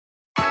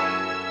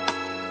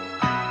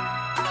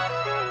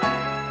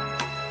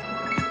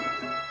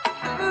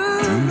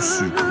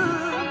Music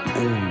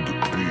on the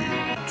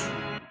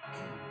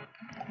beat.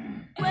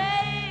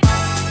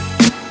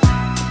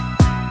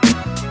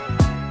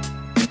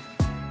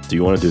 Do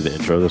you want to do the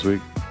intro this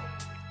week?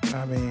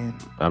 I mean,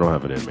 I don't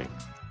have it in me.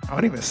 I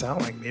don't even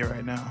sound like me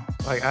right now.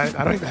 Like, I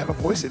don't even have a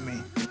voice in me.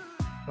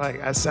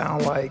 Like, I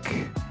sound like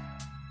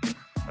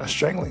a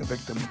strangling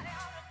victim.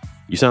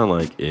 You sound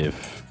like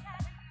if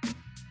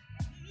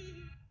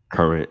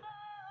Kermit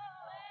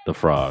the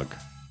Frog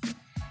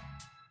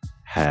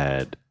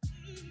had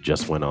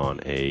just went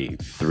on a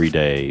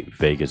 3-day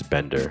Vegas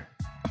bender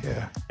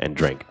Yeah. and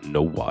drank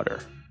no water.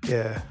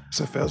 Yeah.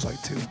 So it feels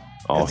like too.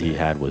 All That's he it.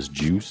 had was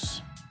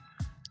juice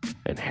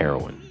and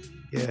heroin.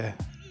 Yeah.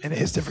 And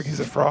it's different. He's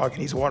a frog. He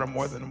needs water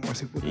more than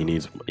most people do.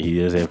 He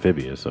is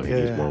amphibious, so he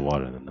needs Yeah. more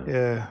water than that.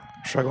 Yeah.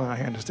 I'm struggling out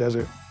here in this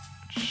desert.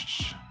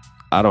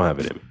 I don't have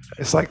it in me.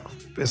 It's like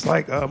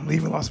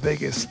leaving Las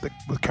Vegas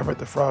with Kermit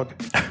the Frog.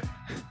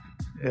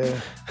 Yeah.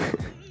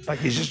 Like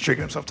he's just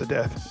drinking himself to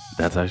death.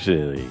 That's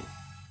actually,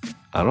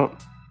 I'm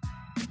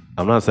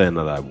not saying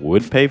that I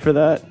would pay for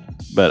that,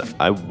 but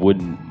I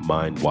wouldn't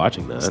mind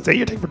watching that.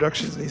 Stay Take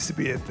Productions needs to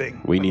be a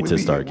thing. We Like, need to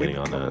start getting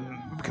on that.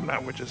 We come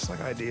out with just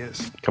like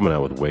ideas. Coming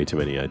out with way too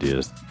many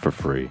ideas for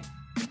free.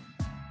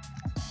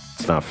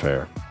 It's not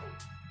fair.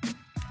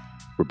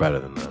 We're better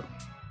than that.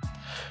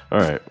 All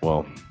right,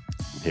 well,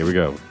 here we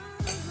go.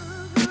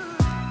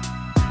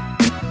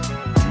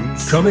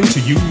 Coming to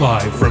you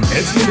live from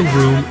Ed's living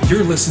room,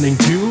 you're listening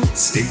to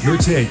State Your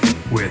Take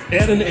with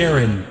Ed and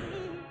Aaron.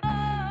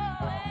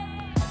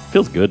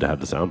 Feels good to have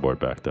the soundboard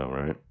back, though,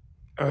 right?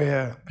 Oh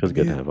yeah, Feels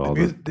good to have all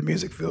the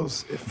music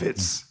feels it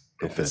fits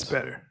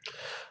better.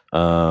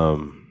 I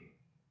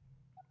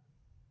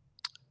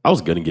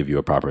was gonna give you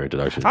a proper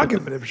introduction. I'll but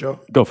give him an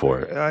intro. Go for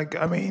it.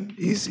 I mean,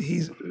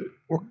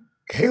 we're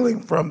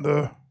hailing from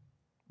the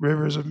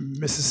rivers of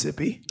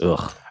Mississippi.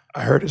 Ugh,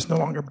 I heard it's no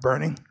longer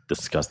burning.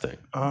 disgusting.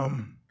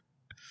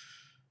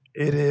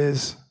 It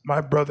is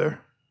my brother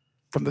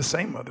from the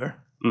same mother,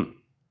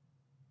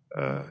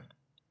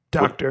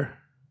 Dr.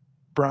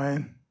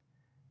 Brian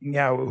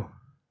Nyawu.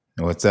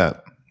 What's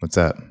up? What's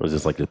up? Was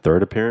this like the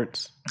third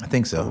appearance I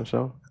think on so. the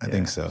show? I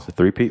think so. It's a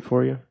three-peat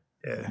for you?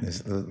 Yeah.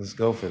 Let's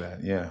go for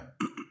that. Yeah.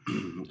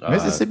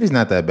 Mississippi's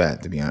not that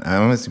bad, to be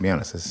honest.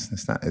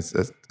 It's not.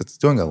 It's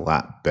doing a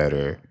lot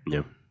better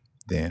Yeah.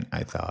 than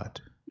I thought.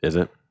 Is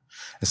it?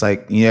 It's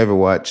like you ever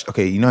watch?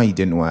 Okay, you know how you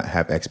didn't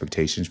have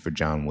expectations for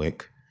John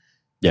Wick,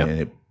 Yeah. and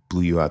it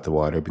blew you out the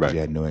water because Right. you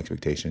had no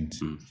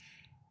expectations. Mm.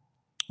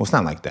 Well, it's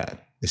not like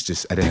that. It's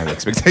just I didn't have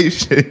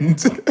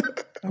expectations.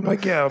 I'm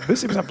like, yeah,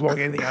 Mississippi's not blowing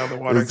anything out of the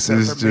water It's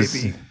except for just-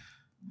 maybe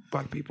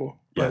black people.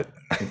 Yeah. But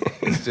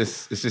it's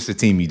just a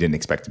team you didn't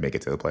expect to make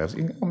it to the playoffs.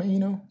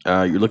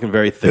 You're looking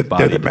very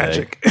thick-bodied they're the today.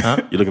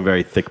 magic. You're looking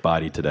very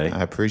thick-bodied today.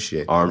 I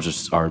appreciate.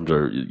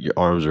 Your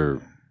arms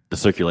are. The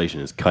circulation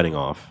is cutting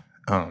off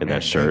in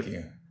that shirt. Thank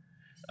you.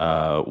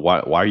 Why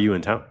are you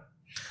in town?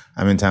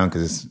 I'm in town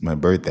because it's my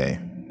birthday.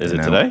 Is it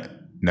And today?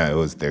 No, it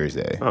was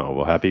Thursday. Oh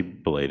well, happy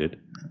belated.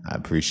 I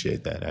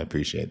appreciate that.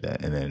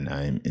 And then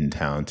I'm in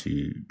town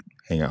to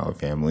hang out with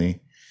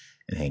family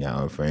and hang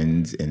out with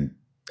friends. And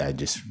I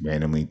just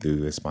randomly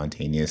threw a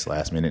spontaneous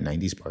last minute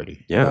 90s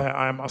party. Yeah,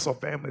 I'm also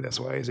family. That's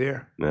why he's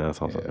here. yeah,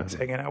 that's also. He's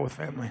hanging out with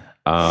family.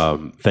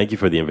 Thank you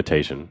for the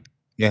invitation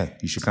Yeah,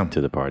 you should come.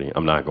 to the party.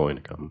 I'm not going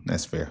to come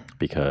That's fair.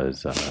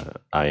 because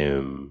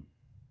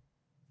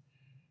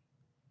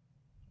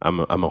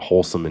I'm a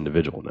wholesome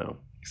individual now,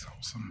 He's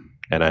awesome.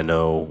 and I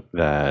know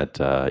that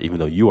even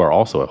though you are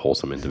also a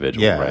wholesome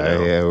individual Yeah, right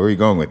now. yeah. Where are you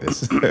going with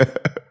this?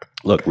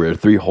 Look, we're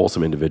three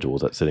wholesome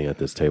individuals that's sitting at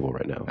this table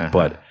right now, Uh-huh.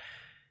 but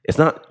it's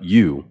not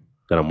you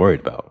that I'm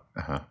worried about.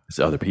 Uh-huh. It's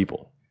other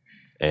people.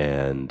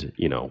 And,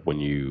 when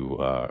you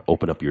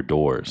open up your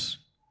doors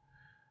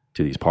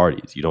to these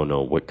parties, you don't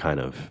know what kind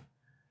of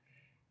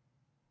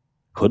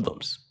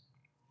hoodlums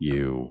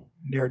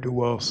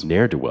ne'er-do-wells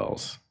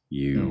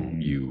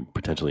you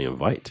potentially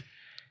invite.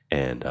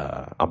 And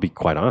I'll be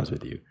quite honest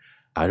with you.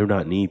 I do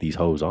not need these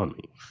hoes on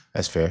me.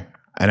 That's fair.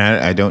 And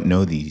I don't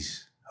know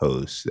these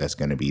hoes that's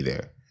going to be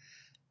there.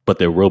 But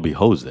there will be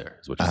hoes there,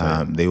 is what you're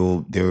saying.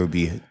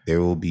 There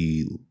will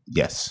be,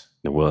 yes.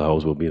 The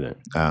hoes will be there.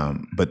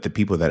 But the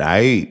people that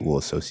I will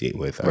associate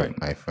with are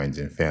Right. my friends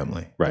and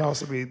family. Right. They'll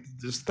also be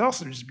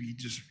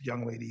just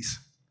young ladies.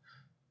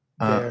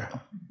 Uh,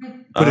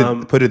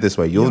 There. Put it this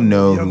way: young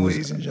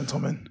ladies and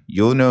gentlemen.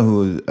 you'll know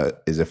who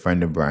is a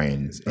friend of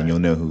Brian's, and you'll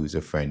know who's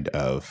a friend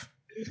of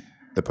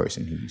the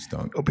person who's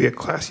doing. It'll be a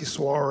classy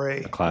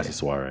soiree Classy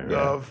soiree. Right?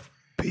 of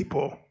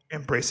people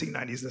embracing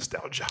 90s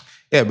nostalgia.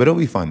 Yeah, but it'll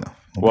be fun though.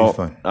 It'll be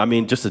fun. I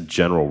mean, just a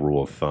general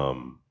rule of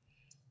thumb,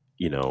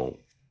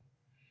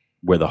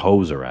 where the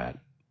hoes are at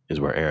is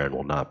where Aaron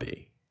will not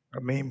be.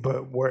 But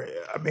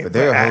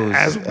there are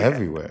hoes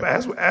everywhere.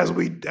 But as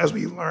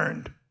we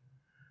learned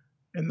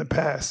in the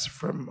past,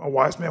 from a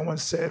wise man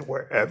once said,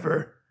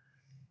 wherever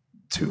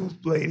two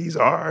ladies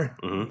are,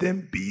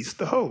 then be's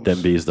the hoes.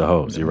 Then B's the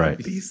hoes. You're right.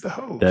 Be's the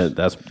hoes.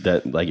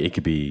 That like it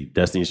could be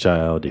Destiny's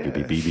Child. It could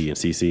be BB and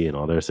CC and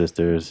all their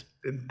sisters.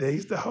 Then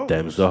they's the hoes.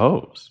 Them's the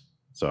hoes.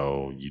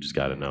 So you just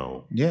got to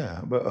know.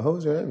 Yeah, but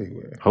hoes are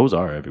everywhere. Hoes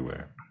are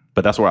everywhere.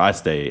 But that's where I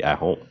stay at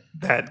home.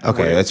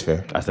 Okay, that's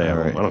fair. I stay at All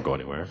home. right. I don't go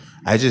anywhere.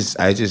 I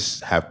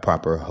just have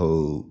proper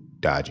hoe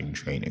dodging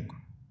training.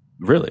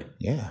 Really?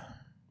 Yeah.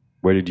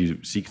 Where did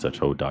you seek such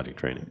hoe dodging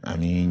training? I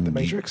mean, The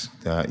Matrix.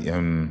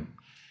 Do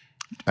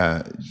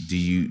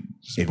you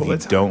if you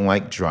bullet time. don't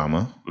like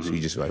drama, so you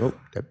just like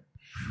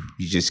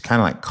you just kind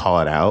of like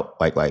call it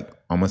out, like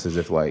almost as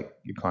if like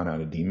you're calling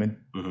out a demon.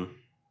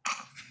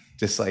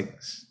 Just like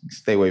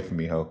stay away from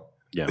me, ho.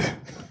 Yeah.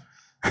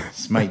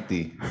 Smite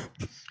thee.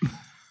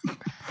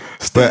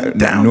 Stand But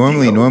down,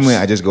 normally Eagles.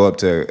 I just go up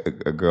to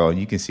a girl and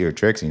you can see her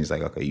tricks and you're just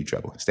like, okay, you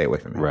trouble. Stay away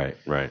from me.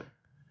 Right.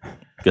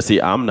 Because see,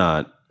 I'm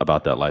not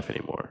about that life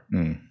anymore.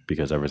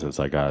 Because ever since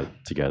I got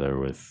together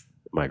with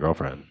my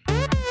girlfriend,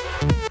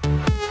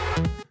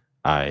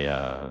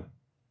 I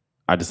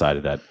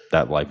decided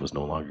that life was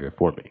no longer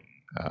for me.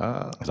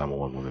 Because I'm a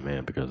one woman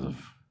man because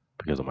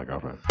of my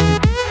girlfriend.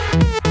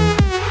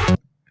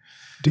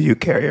 Do you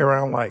carry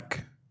around like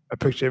a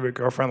picture of your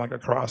girlfriend like a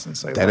cross and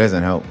say, That like,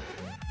 doesn't help.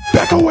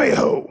 back away,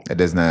 ho? That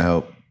does not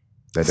help.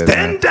 That does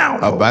Stand not. down,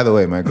 ho. By the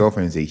way, my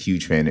girlfriend is a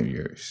huge fan of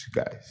yours,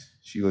 guys.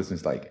 She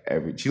listens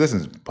she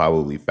listens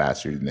probably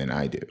faster than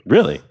I do.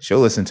 Really? She'll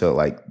listen to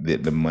like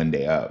the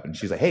Monday up, and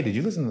she's like, "Hey, did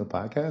you listen to the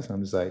podcast?" And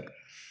I'm just like,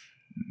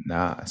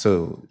 "Nah."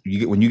 So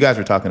when you guys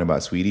were talking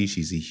about Sweetie,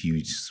 she's a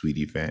huge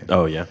Sweetie fan.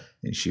 Oh yeah.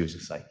 And she was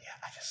just like, "Yeah,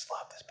 I just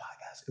love this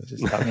podcast." It was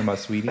just talking about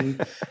Sweetie,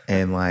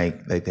 and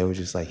like they were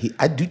just like,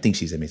 I do think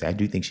she's amazing. I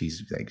do think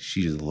she's like,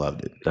 she just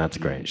loved it. That's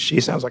great.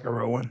 She sounds like a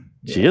real one.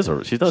 She does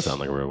sound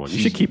like a real one. You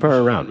should keep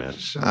her around, man.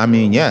 I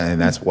mean, yeah, and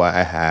that's why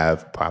I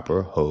have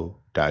proper hoe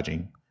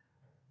dodging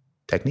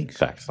techniques.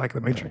 Facts. Like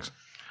the Matrix.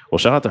 Well,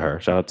 shout out to her.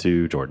 Shout out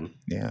to Jordan.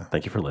 Yeah,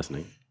 Thank you for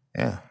listening.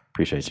 yeah.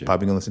 Appreciate you.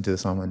 Probably gonna listen to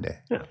this on Monday.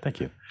 Yeah, thank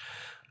you.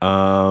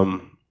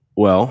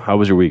 Well, how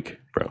was your week,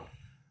 bro?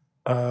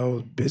 I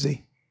was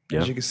busy,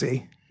 Yeah. as you can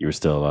see. You were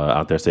still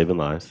out there saving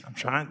lives. I'm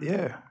trying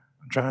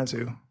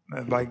to.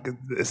 Like,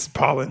 it's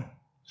pollen.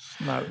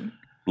 It's not,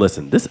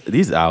 Listen, these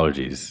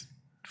allergies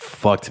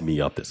fucked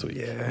me up this week.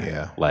 yeah.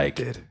 Yeah. Like,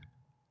 Did.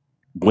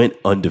 went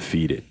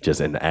undefeated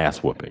just in the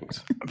ass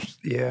whoopings.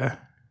 Yeah.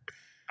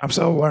 I'm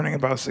still learning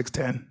about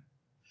 6'10".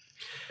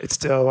 It's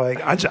still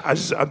like, I'm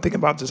thinking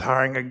about just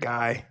hiring a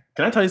guy.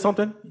 Can I tell you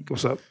something?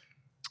 What's up?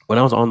 When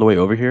I was on the way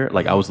over here,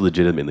 like, I was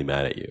legitimately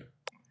mad at you.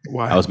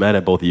 Why? I was mad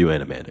at both you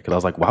and Amanda because I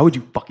was like, why would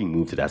you fucking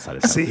move to that side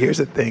of town? See, here's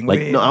the thing. Like,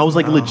 no, I was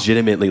like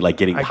legitimately like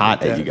getting I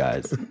hot get at that. you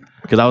guys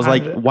because I was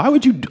like, why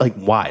would you like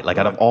why? Like,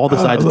 out of all the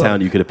sides of look,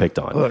 town you could have picked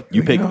on, look,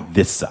 you you picked know,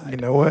 this You side.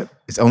 know what?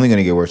 It's only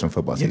gonna get worse when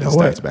football season know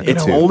starts what? back. You at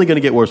know two. Only going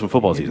to get worse when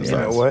football season You know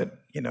starts. what?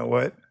 You know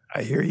what?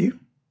 I hear you.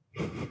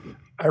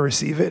 I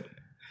receive it.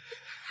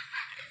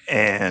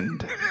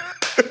 And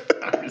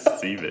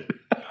Receive it.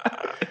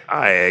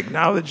 I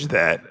acknowledge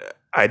that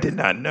I did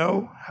not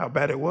know how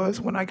bad it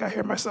was when I got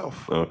here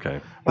myself.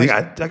 Okay.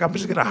 I'm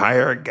just gonna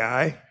hire a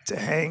guy to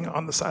hang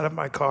on the side of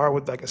my car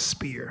with like a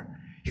spear.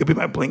 He'll be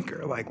my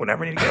blinker. Like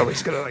whenever I need to get over,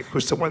 he's gonna like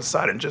push to one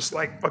side and just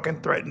like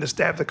fucking threaten to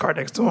stab the car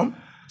next to him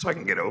so I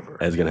can get over.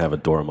 He's going to have a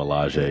Dora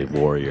Milaje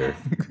warrior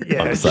Yeah,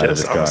 on the it's side of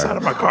just his on the side car.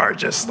 of my car,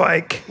 just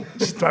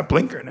my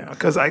blinker now,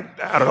 because I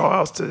don't know how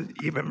else to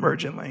even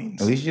merge in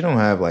lanes. At least you don't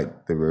have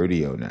like the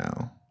rodeo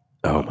now,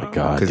 Oh my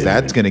God. because dude.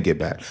 that's gonna get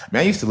bad. I mean,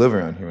 I used to live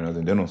around here when I was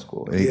in dental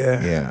school.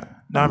 Yeah. yeah.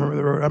 No, I remember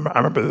the road. I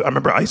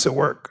remember I used to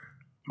work.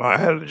 I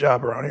had a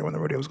job around here when the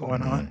rodeo was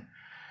going on,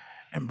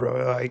 and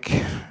bro, like,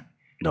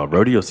 No,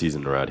 rodeo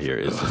season around here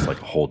is just like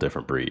a whole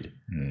different breed.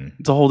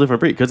 It's a whole different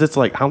breed because it's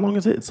like, how long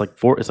is it? It's like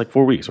 4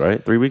 weeks,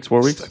 right? 3 weeks,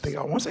 4 weeks? I think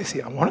I want to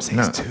say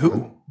it's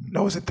 2.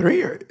 No, is it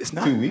 3 or it's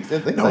not? 2 weeks? I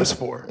think No, like- it's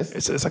 4.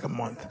 It's like a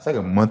month. It's like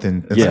a month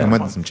and Yeah. like a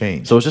month and some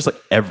change. So it's just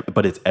like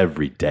but it's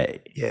every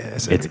day. Yeah,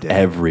 it's It's every day.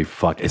 every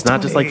fuck. It's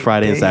not just like 28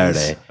 Friday and days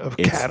Saturday. of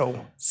It's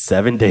cattle.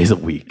 7 days a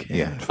week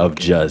Yeah. of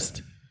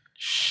just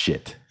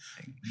shit.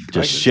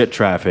 Just shit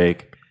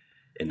traffic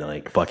and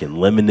like fucking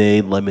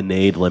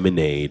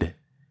lemonade.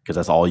 Because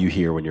that's all you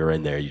hear when you're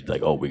in there. You're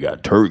like, oh, we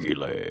got turkey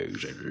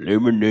legs and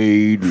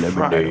lemonade,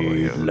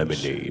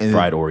 Oreos.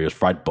 fried Oreos,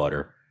 fried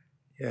butter.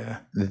 Yeah,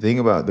 The thing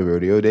about the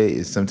rodeo day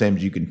is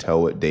sometimes you can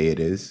tell what day it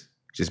is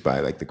just by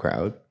like the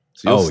crowd.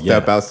 So you'll Oh,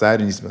 step yeah.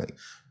 outside and you just be like,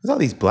 "There's all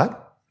these black.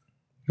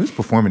 Who's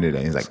performing today?"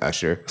 And he's like,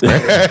 "Usher."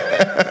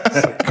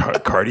 it's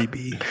like Cardi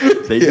B.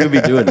 They do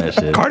be doing that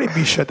shit. Cardi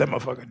B shut that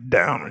motherfucker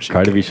down. When she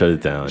Cardi B came. shut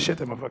it down. Shut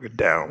that motherfucker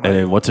down. And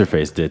then what's her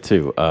face did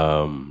too.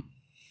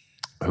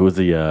 Who's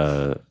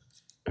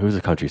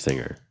the country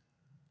singer?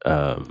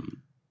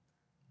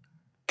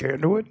 Carrie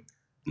Underwood.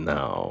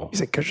 No. You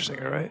said country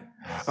singer, right?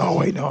 Oh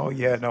wait, no,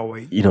 yeah, no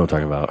wait. You know what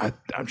I'm talking about.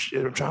 I'm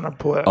trying to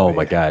pull it. Oh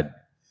my God.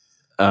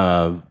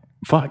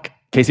 Fuck.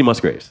 Casey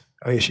Musgraves.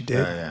 Oh yeah, she did.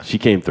 Yeah. She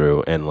came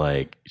through and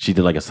like she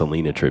did like a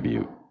Selena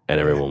tribute and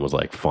everyone was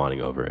like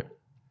fawning over it.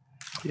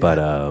 Yeah.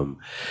 But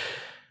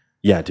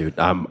yeah, dude,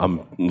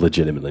 I'm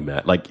legitimately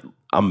mad. Like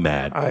I'm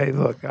mad. I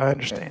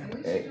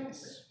understand.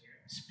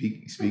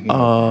 Speaking.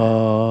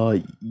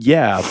 Of,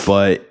 Yeah,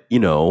 but you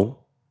know,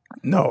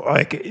 No,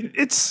 like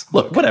it's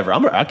Look, whatever.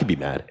 I could be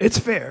mad. it's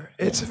fair.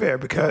 It's fair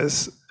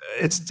because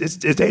it's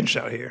dangerous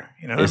out here.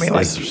 You know what I mean?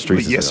 Like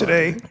Streets is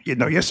yesterday,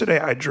 yesterday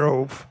I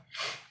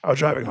was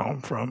driving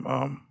home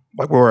from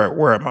like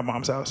we're at my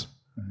mom's house,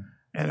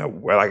 and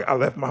I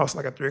left my house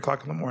like at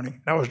 3:00 in the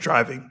morning. And I was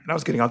driving and I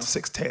was getting onto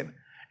 610,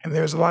 and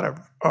there's a lot of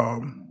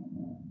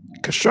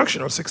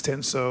construction on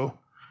 610, so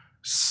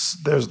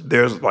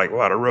there's like a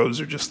lot of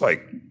roads are just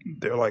like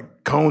they're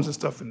like cones and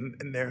stuff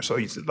in there. So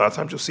a lot of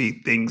times you'll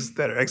see things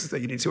that are exits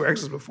that you didn't see were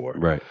exits before.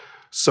 Right.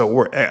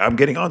 So I'm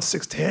getting on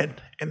 610,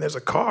 and there's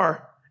a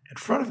car in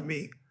front of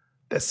me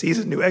that sees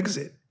a new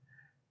exit.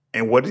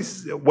 And what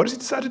does he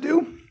decide to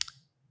do?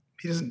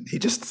 He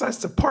just decides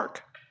to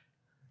park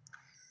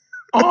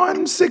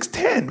on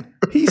 610.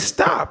 He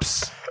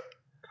stops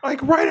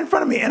like right in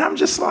front of me, and I'm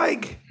just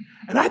like,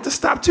 and I had to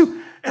stop too.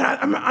 And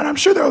I'm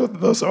sure there are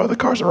those other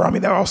cars around me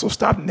that also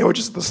stopped, and they were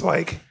just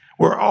like,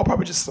 we're all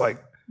probably just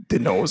like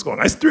didn't know what was going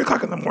on. It's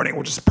 3:00 in the morning.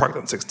 We're just parked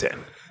on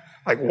 610.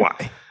 Like,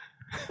 why?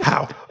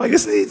 How? Like,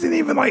 this isn't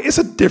even like, it's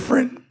a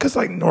different, because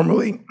like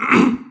normally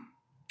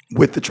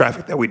with the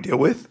traffic that we deal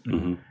with,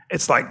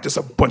 it's like just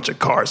a bunch of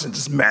cars and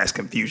just mass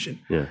confusion.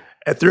 Yeah.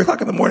 At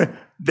 3:00 in the morning,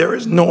 there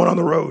is no one on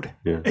the road,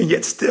 and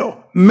yet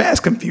still mass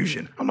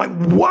confusion. I'm like,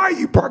 why are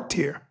you parked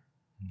here?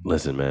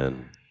 Listen,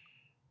 man.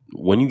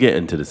 When you get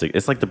into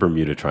it's like the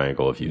Bermuda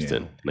Triangle of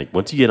Houston. Like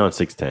once you get on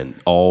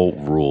 610, all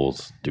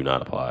rules do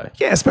not apply.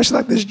 Yeah, especially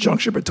like this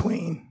juncture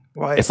between.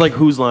 Like, It's like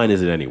whose line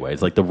is it anyway?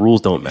 It's like the rules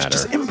don't matter.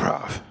 It's just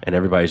improv. And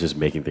everybody's just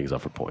making things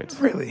up for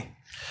points. Really?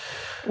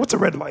 What's a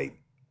red light?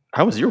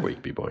 How was your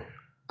week, B-Boy?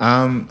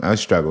 I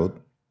struggled.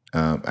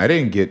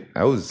 I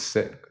was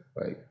sick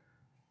like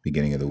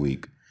beginning of the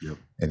week. Yep.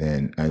 And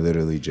then I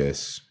literally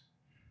just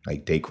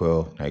like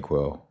Dayquil,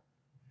 NyQuil,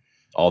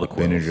 All the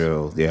quills.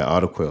 Benadryl,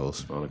 all the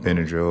quills.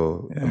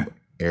 Benadryl,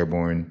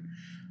 Airborne.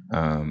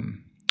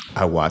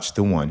 I watched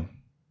the one.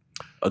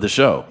 The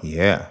show.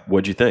 Yeah.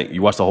 What'd you think?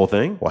 You watched the whole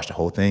thing? Watched the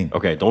whole thing.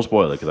 Okay, don't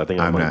spoil it because I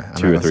think I'm I'm not like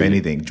 2 or gonna 3. say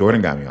anything.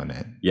 Jordan got me on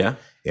that. Yeah?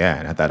 Yeah,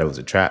 and I thought it was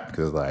a trap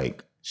because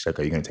like, she's like,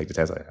 are you gonna take the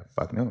test? Like,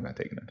 fuck no, I'm not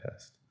taking the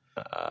test.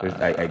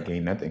 I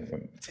gained nothing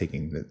from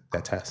taking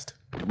that test.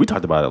 We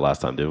talked about it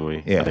last time, didn't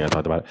we? Yeah. I think I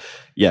talked about it.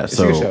 Yeah, It's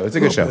a good show. It's a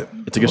good show.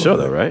 It's a good show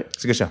though, right?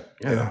 It's a good show.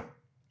 Yeah.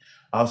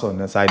 Also, on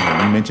the side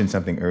note, you mentioned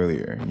something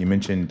earlier. You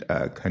mentioned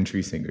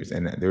country singers,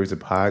 and there was a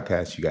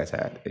podcast you guys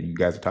had. And you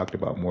guys talked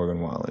about Morgan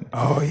Wallen.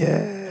 Oh yeah.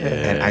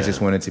 And I just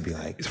wanted to be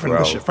like, He's friend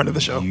of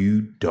the show.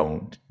 You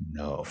don't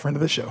know Friend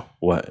of the show.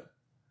 What?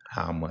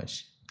 how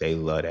much they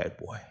love that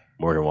boy.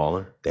 Morgan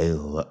Waller?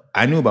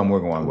 I knew about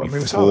Morgan Wallen Well, I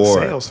mean, we saw the before.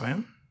 sales,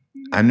 fam.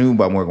 I knew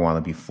about Morgan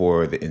Wallen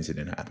before the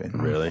incident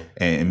happened. Really?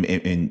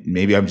 And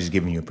maybe I'm just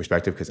giving you a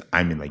perspective because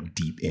I'm in like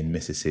deep in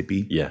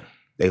Mississippi. Yeah.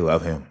 They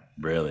love him.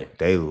 Really?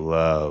 They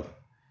love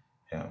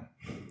him.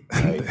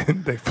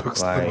 They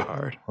fucks them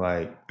hard.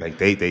 Like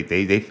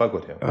they fuck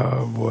with him.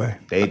 Oh boy.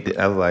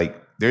 I was like,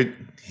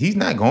 he's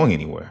not going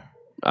anywhere.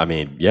 I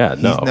mean, yeah,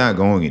 no. He's not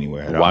going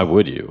anywhere at Why all.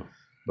 would you?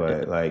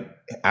 But like,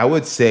 I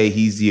would say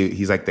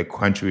he's like the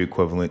country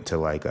equivalent to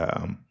like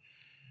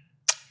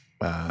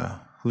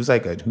who's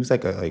like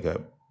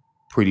a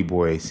pretty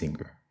boy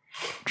singer.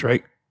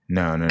 Drake.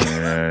 No.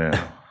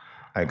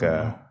 Like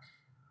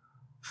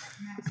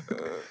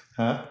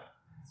huh?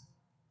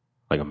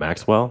 Like a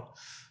Maxwell?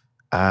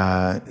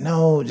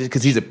 No, just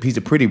because he's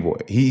a pretty boy.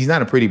 He's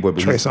not a pretty boy,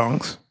 but Trey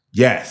Songz.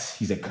 Yes,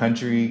 he's a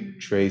country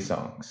Trey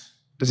Songz.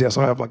 Does he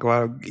also have like a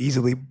lot of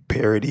easily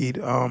parodied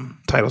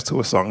titles to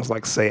his songs,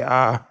 like "Say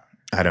Ah"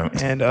 I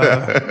don't. and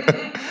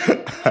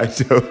I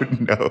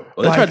don't know.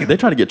 Well, they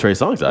try to get Trey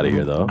Songz out of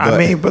here, though. I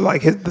mean, but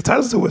like the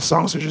titles to his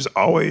songs are just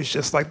always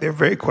just like they're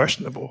very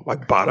questionable.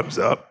 Like "Bottoms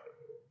Up,"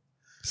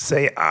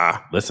 "Say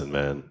Ah." Listen,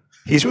 man.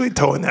 He's really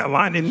towing that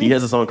line, isn't he? He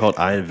has a song called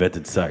 "I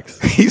Invented Sex."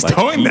 He's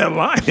towing that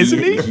line, isn't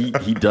he?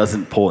 He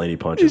doesn't pull any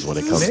punches when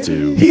it comes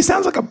to. He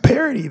sounds like a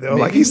parody though.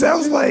 Like he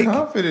sounds like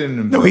confident in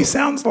himself. no, he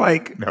sounds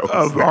like No,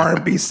 a he's not.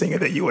 R&B singer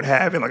that you would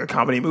have in like a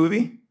comedy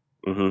movie.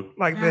 Mhm.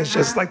 Like that's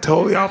just like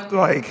totally off the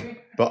like.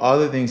 But all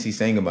the things he's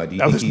saying about, do you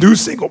Now think this he's new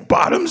single,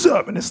 "Bottoms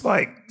Up," and it's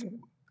like,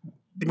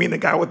 you mean the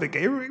guy with the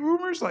gay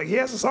rumors? Like he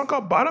has a song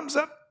called "Bottoms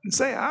Up" and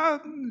 "Say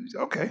Ah."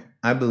 Okay,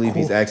 I believe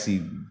he's Cool.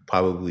 actually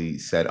probably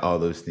said all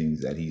those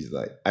things that he's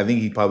like. I think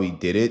he probably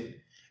did it. And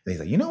he's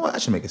like, you know what? I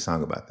should make a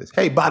song about this.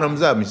 Hey,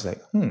 bottoms up. And she's like,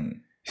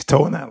 he's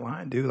towing that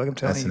line, dude. Like I'm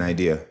telling that's you. an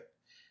idea.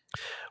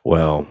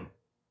 Well,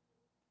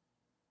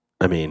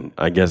 I mean,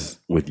 I guess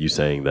with you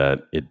saying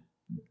that, it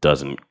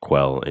doesn't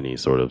quell any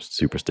sort of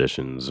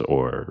superstitions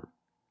or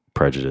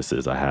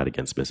prejudices I had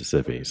against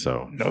Mississippi.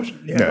 So No,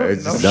 yeah, No, no,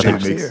 it's no just shocks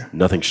nothing here.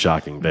 nothing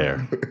shocking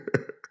there.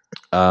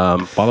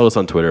 Follow us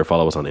on Twitter.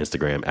 Follow us on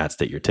Instagram at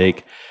State Your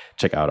Take.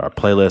 Check out our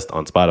playlist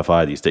on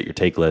Spotify, the State Your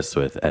Take list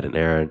with Ed and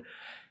Aaron.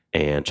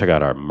 And check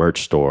out our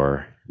merch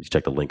store. You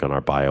check the link on our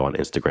bio on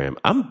Instagram.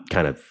 I'm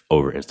kind of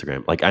over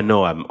Instagram. Like, I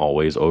know I'm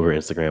always over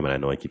Instagram, and I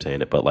know I keep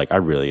saying it, but like, I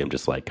really am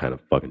just like kind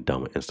of fucking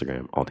done with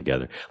Instagram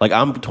altogether. Like,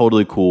 I'm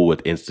totally cool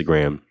with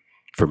Instagram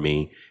for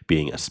me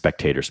being a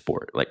spectator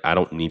sport. Like, I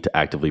don't need to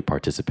actively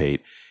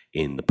participate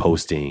in the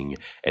posting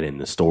and in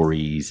the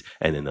stories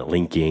and in the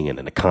linking and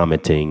in the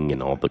commenting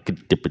and all the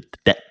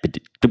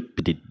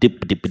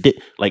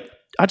like.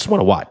 I just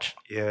want to watch.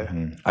 Yeah.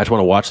 I just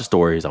want to watch the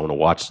stories. I want to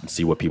watch and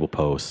see what people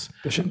post.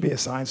 There shouldn't be a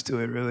science to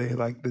it, really.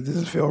 Like, it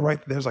doesn't feel right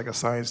that there's like a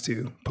science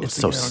to posting It's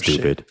so your own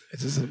stupid. shit. It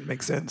doesn't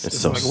make sense. It's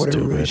so like, what are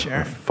we really stupid.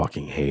 I sharing?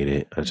 fucking hate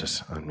it.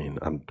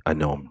 I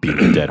know I'm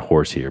beating a dead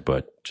horse here,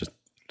 but just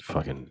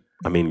fucking.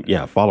 I mean,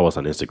 yeah, follow us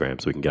on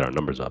Instagram so we can get our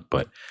numbers up,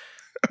 but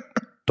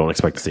don't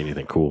expect to see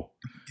anything cool.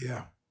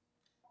 Yeah.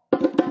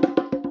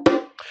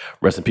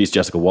 Rest in peace,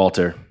 Jessica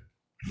Walter.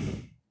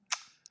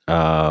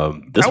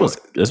 This was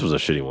a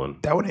shitty one.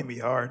 That one hit me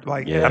hard.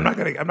 Like, Yeah. I'm not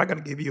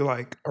gonna give you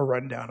like a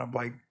rundown of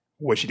like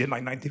what she did in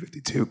like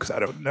 1952 because I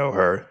don't know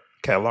her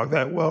catalog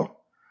that well.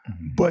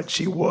 But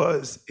she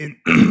was in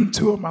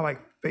two of my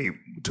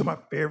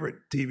favorite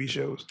TV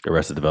shows.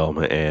 Arrested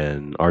Development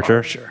and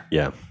Archer. Sure.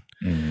 Yeah.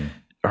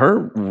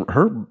 Her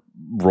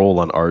role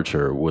on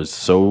Archer was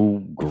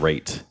so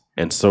great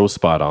and so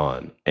spot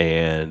on,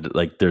 and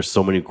like there's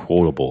so many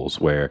quotables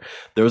where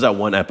there was that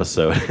one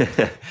episode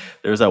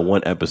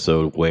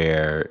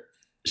where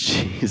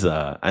she's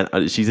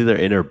either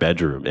in her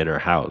bedroom in her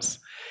house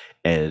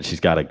and she's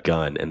got a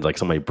gun and like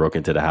somebody broke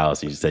into the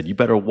house and she said, "You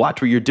better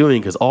watch what you're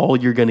doing because all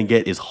you're gonna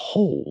get is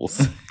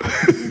holes."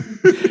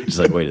 She's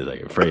like, wait a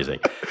second, phrasing.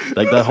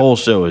 Like that whole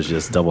show is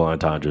just double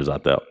entendres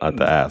at the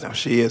ass. No,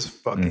 she is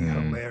fucking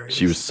hilarious.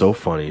 She was so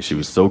funny. She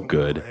was so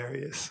good.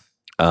 Hilarious.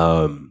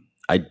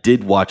 I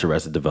did watch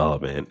Arrested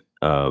Development,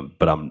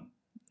 but I'm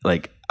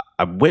like,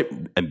 I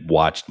went and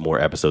watched more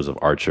episodes of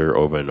Archer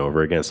over and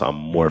over again, so I'm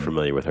more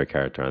familiar with her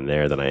character on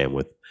there than I am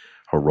with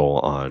her role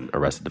on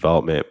Arrested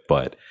Development.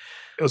 But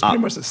It was pretty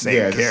much the same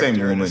character. the same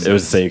woman. it was the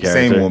same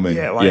character. Same woman.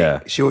 Yeah, like Yeah.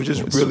 she was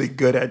just really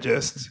good at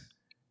just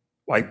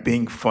like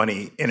being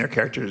funny, and her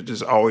character is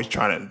just always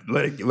trying to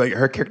let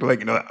her character like,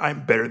 you know,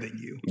 I'm better than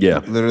you. Yeah,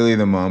 Literally,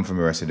 the mom from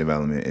Arrested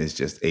Development is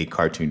just a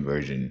cartoon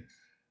version,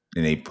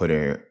 and they put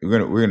her. We're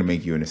gonna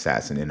make you an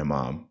assassin and a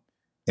mom,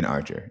 an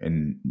Archer,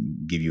 and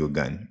give you a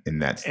gun,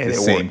 and that's And the it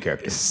same worked.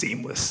 character. It's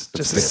seamless.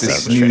 Just It's a this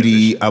seamless snooty,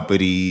 transition.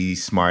 uppity,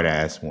 smart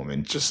ass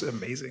woman. Just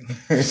amazing.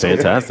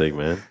 fantastic,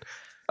 man.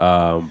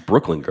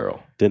 Brooklyn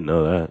Girl. Didn't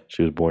know that.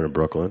 She was born in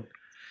Brooklyn.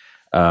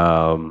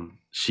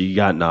 She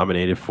got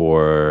nominated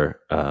for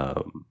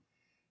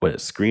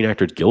Screen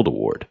Actors Guild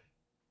Award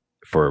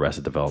for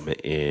Arrested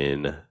Development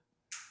in,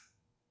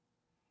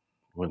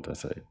 what did I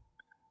say?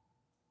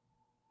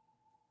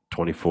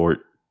 2004,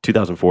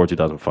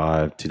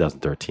 2005,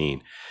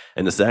 2013.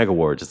 And the SAG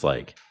Awards is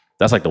like,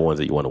 that's like the ones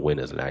that you want to win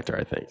as an actor,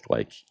 I think.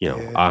 Like, you know,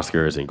 Yeah.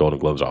 Oscars and Golden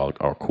Globes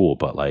are cool,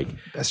 but like,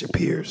 That's your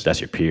peers.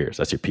 that's your peers,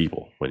 that's your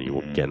people when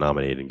you get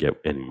nominated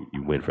and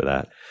you win for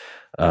that.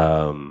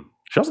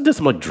 She also did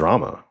some like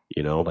drama,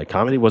 you know, like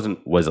comedy was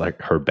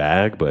like her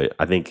bag, but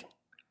I think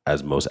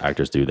as most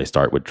actors do, they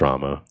start with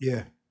drama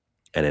Yeah.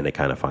 and then they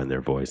kind of find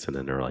their voice and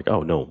then they're like,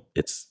 oh no,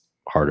 it's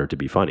harder to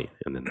be funny.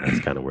 And then that's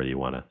kind of where you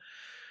want to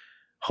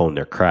hone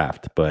their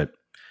craft. But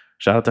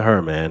shout out to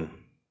her, man.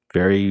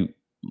 Very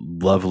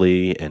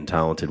lovely and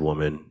talented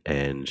woman,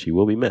 and she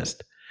will be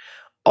missed.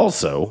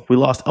 Also, we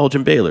lost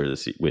Elgin Baylor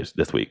this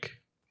week.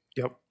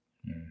 Yep.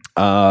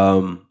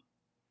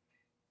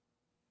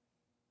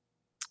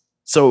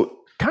 So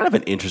kind of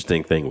an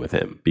interesting thing with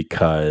him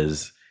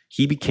because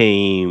he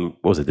became,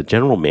 what was it, the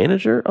general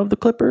manager of the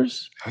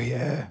Clippers Oh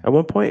yeah. at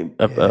one point,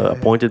 Yeah.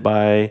 appointed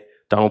by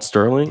Donald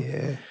Sterling.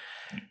 Yeah.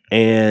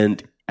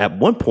 And at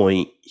one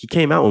point, he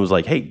came out and was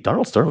like, hey,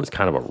 Donald Sterling's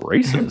kind of a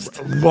racist.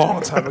 A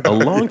long time ago. A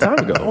long time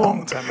ago.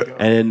 long time ago.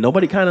 And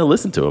nobody kind of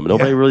listened to him.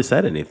 Nobody Yeah. really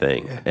said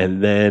anything. Yeah.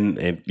 And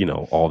then, you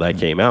know, all that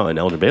came out, and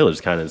Elgin Baylor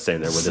just kind of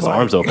standing there with his Like-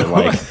 arms open,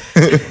 like,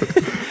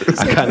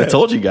 I kind of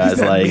told you guys,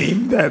 that like,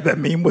 meme, that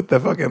meme with the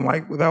fucking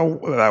like with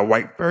that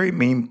white furry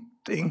meme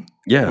thing.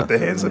 yeah. With the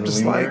hands up,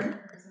 just like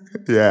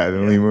Yeah, the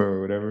lemur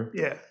or whatever.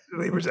 yeah.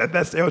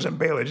 That's Elgin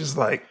Baylor, just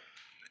like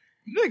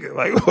nigga,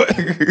 like what?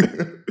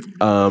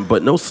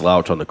 But no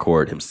slouch on the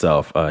court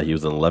himself. He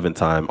was an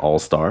 11-time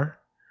All-Star.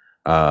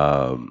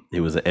 He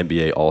was an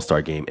NBA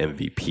All-Star Game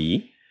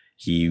MVP.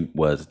 He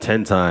was a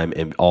 10-time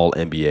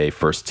All-NBA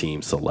First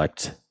Team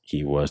Select.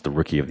 He was the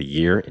Rookie of the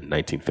Year in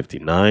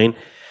 1959.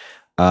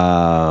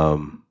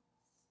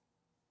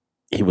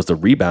 He was the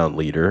rebound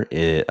leader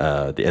in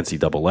the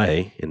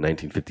NCAA in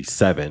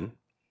 1957.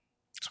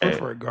 It's hard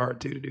for a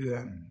guard too to do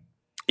that.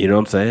 You know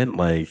what I'm saying?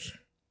 Like,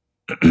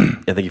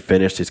 I think he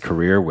finished his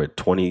career with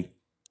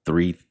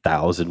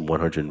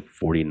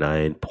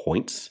 23,149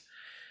 points,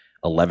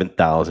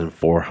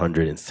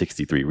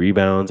 11,463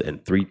 rebounds,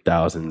 and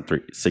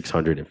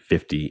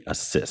 3,650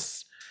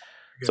 assists.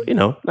 So, you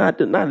know,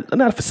 not a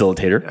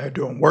facilitator. They're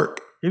doing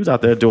work. He was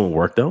out there doing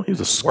work, though. He was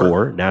a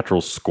scorer, natural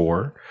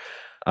scorer.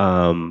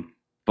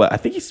 But I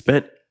think did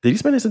he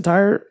spend his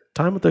entire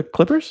time with the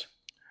Clippers?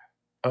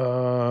 He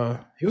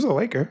was a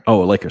Laker.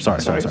 Oh, Lakers.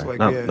 Sorry. Sorry, it's like,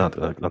 Not, yeah. not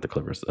the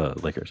Clippers.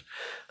 Lakers.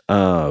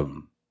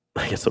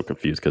 I get so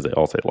confused because they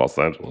all say Los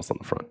Angeles on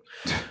the front.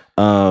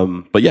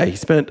 But yeah, he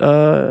spent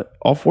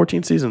all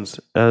 14 seasons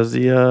as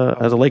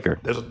a Laker.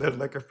 There's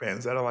Laker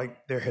fans that are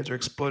like their heads are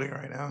exploding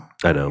right now.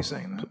 I know. You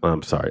saying that?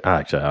 I'm sorry.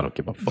 I don't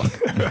give a fuck.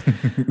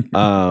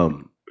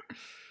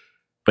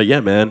 But yeah,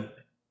 man.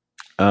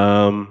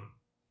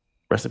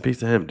 Rest in peace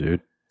to him,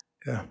 dude.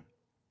 Yeah.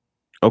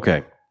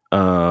 Okay.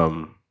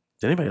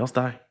 Did anybody else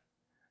die?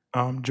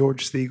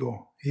 George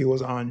Stiegel. He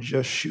was on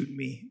Just Shoot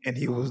Me, and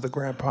he was the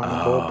grandpa on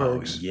the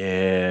Goldbergs.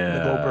 Yeah.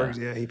 The Goldbergs,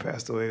 yeah, he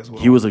passed away as well.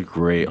 He was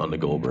great on the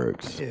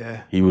Goldbergs.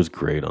 Yeah. He was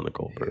great on the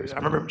Goldbergs. I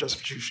remember him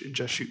Just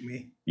Shoot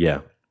Me. Yeah.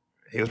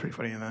 He was pretty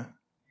funny in that.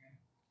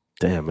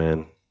 Damn,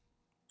 man.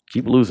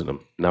 Keep losing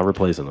them, not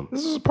replacing them.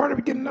 This is part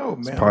of getting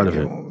old, man. It's part of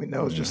it. When we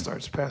know it just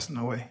starts passing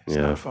away. It's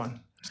Yeah. not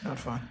fun. It's not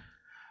fun.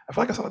 I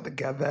feel like I sound like the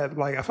guy that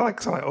I feel like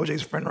I sound like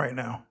OJ's friend right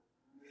now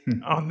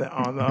on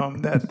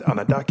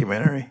the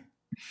documentary.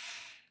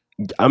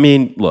 I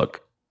mean,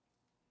 look,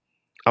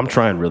 I'm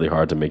trying really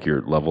hard to make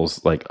your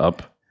levels like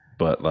up,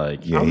 but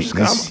like, Yeah, he's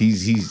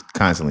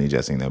constantly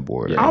adjusting that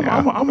board. Yeah. Right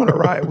now. I'm gonna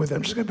ride with him.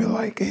 I'm just gonna be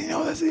like,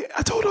 that's it.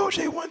 I told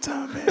OJ one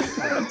time, man.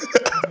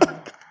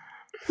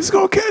 He's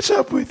gonna catch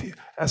up with you.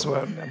 That's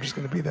what I'm just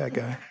gonna be that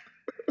guy.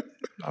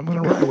 I'm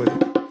gonna ride with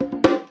him.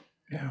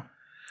 Yeah.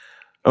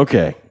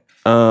 okay.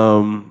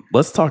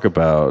 Let's talk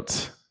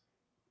about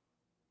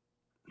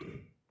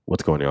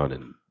what's going on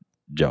in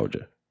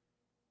Georgia.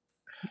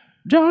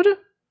 Georgia.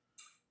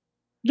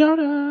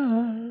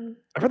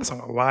 I've heard the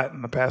song a lot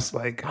in the past,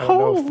 4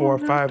 or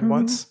 5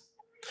 months.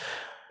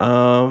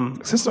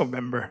 Since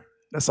November.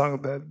 That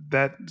song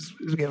that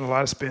is getting a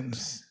lot of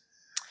spins.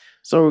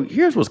 So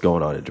here's what's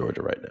going on in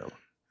Georgia right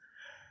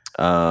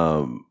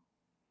now.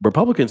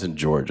 Republicans in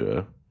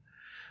Georgia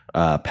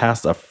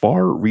passed a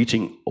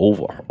far-reaching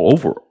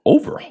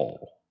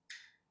overhaul.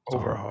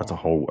 Overhaul.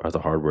 That's a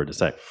hard word to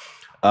say.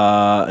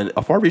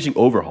 A far-reaching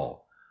overhaul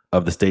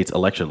of the state's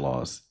election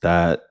laws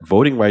that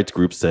voting rights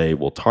groups say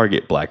will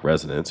target Black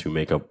residents who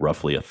make up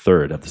roughly a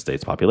third of the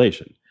state's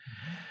population.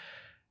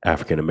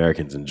 African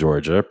Americans in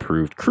Georgia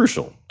proved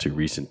crucial to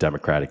recent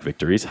Democratic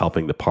victories,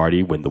 helping the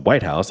party win the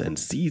White House and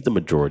seize the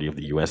majority of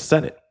the U.S.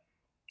 Senate.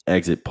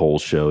 Exit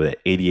polls show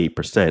that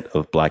 88%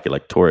 of Black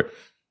electorate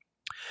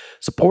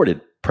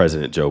supported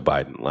President Joe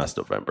Biden last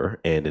November,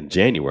 and in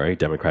January,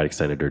 Democratic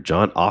Senator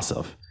John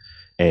Ossoff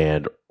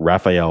and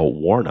Raphael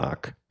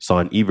Warnock saw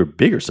an even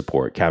bigger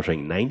support,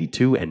 capturing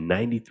 92 and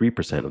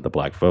 93% of the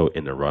Black vote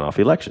in the runoff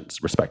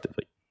elections,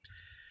 respectively.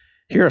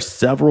 Here are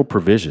several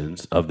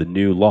provisions of the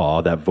new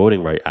law that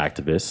voting rights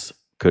activists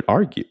could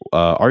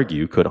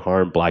argue could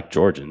harm Black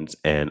Georgians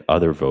and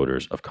other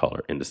voters of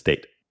color in the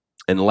state.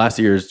 In last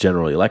year's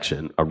general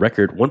election, a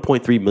record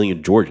 1.3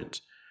 million Georgians,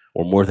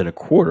 or more than a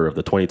quarter of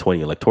the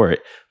 2020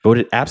 electorate,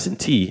 voted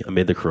absentee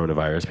amid the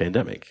coronavirus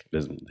pandemic.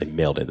 They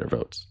mailed in their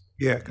votes.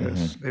 Yeah,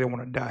 because they didn't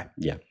want to die.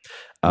 Yeah.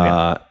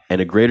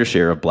 And a greater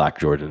share of Black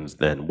Georgians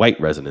than white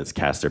residents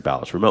cast their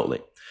ballots remotely.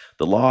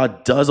 The law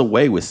does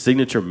away with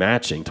signature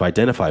matching to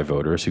identify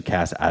voters who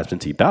cast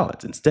absentee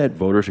ballots. Instead,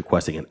 voters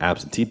requesting an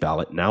absentee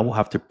ballot now will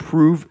have to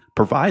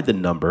provide the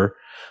number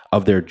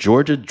of their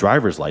Georgia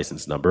driver's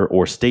license number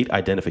or state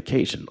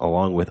identification,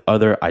 along with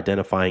other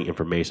identifying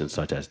information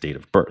such as date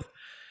of birth.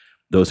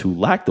 Those who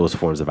lack those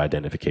forms of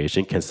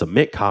identification can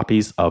submit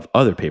copies of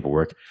other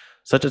paperwork,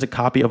 such as a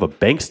copy of a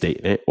bank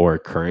statement or a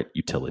current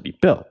utility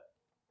bill.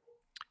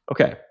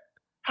 Okay,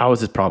 how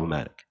is this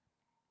problematic?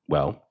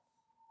 Well,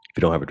 if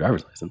you don't have a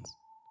driver's license,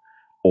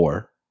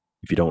 or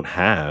if you don't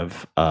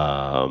have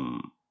a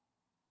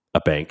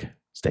bank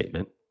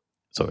statement,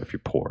 so if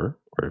you're poor,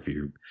 or if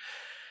you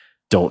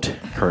don't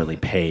currently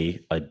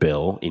pay a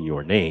bill in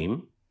your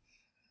name,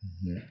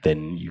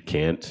 then you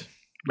can't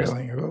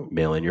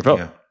Mail in your vote.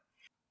 Yeah.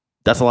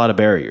 That's a lot of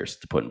barriers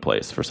to put in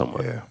place for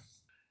someone. Yeah.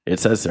 It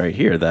says right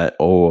here that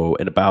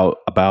and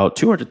about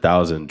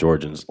 200,000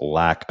 Georgians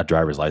lack a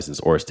driver's license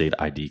or a state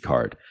ID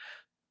card.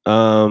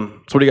 So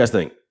what do you guys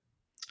think?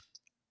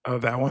 Oh,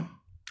 that one?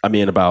 I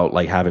mean, about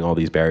like having all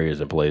these barriers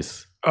in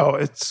place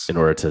in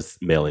order to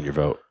mail in your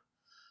vote.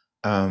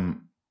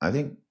 I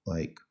think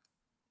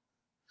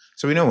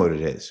so we know what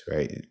it is,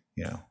 right?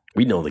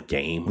 We know the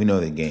game. We know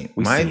the game.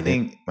 We've My seen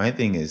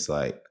thing is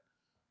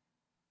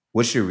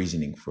what's your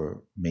reasoning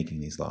for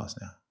making these laws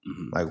now?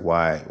 Mm-hmm.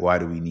 Why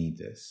do we need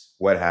this?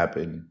 What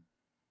happened?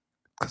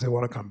 Because they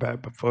want to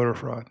combat voter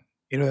fraud.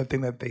 You know that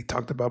thing that they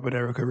talked about but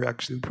never could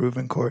actually prove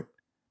in court?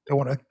 They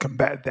want to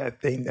combat that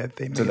thing that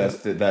they made. So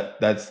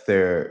that's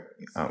their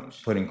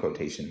putting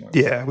quotation marks.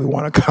 Yeah, we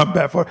want to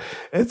combat for.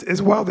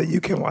 It's wild that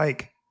you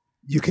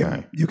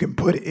can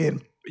put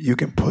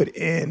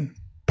in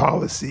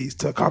policies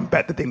to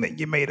combat the thing that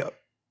you made up.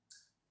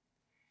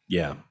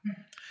 Yeah.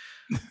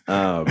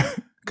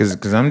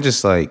 Because I'm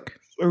just like,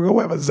 we're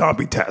gonna have a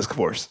zombie task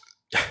force.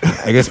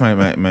 I guess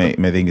my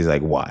thing is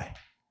why?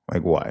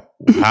 Why?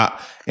 How?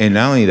 And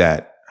not only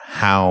that,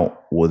 how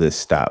will this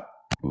stop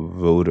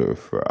voter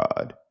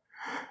fraud?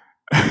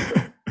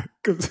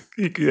 Because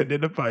you can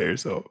identify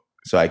yourself.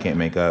 So I can't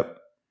make up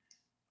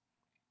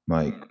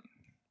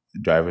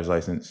driver's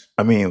license.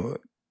 I mean,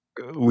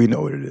 We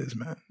know what it is,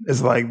 man.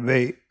 It's like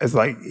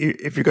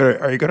if you're gonna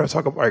are you gonna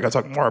talk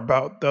more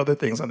about the other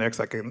things on there? Because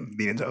I can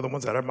lead into other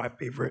ones that are my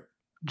favorite.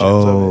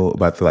 gems of it. Oh,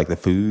 about the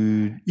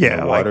food, Yeah,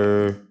 the like-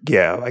 water.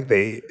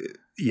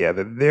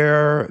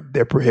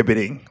 They're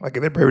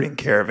prohibiting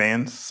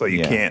caravans, so you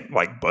Yeah. can't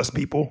like bus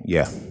people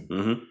Yeah,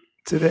 Mm-hmm.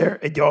 to there.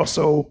 And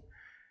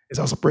it's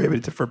also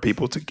prohibited for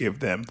people to give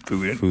them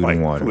food and Food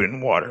and water. food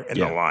and water in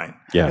Yeah. the line.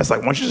 Yeah. It's like,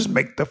 why don't you just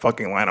make the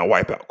fucking line a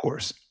wipeout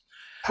course?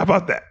 How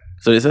about that?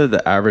 So they said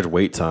the average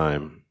wait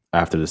time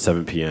after the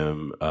 7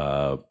 p.m.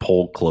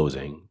 Poll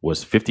closing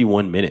was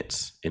 51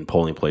 minutes in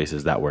polling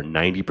places that were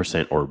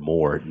 90% or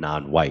more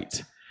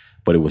non-white,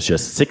 but it was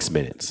just 6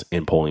 minutes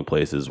in polling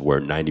places where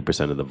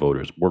 90% of the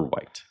voters were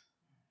white.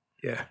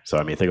 Yeah. So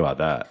I mean, think about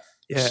that.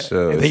 Yeah.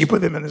 So- and then you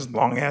put them in this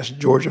long ass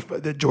Georgia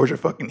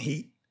fucking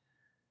heat.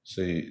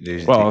 so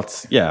there's Well,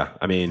 it's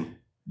I mean,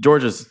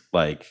 Georgia's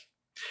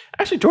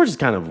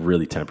kind of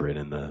really temperate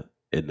in the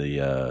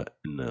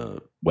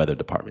weather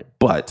department,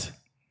 but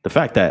the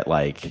fact that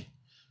like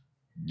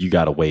you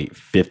got to wait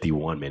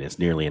 51 minutes,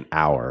 nearly an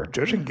hour.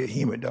 Georgia can get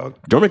humid, dog.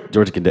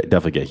 Georgia can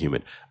definitely get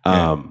humid.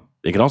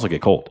 It can also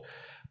get cold,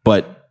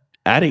 but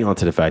adding on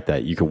to the fact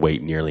that you can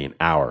wait nearly an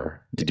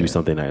hour to do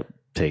something that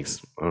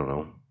takes, I don't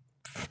know,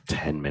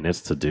 10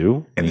 minutes to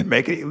do, And then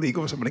make it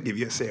illegal for someone to give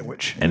you a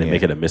sandwich. and then Yeah.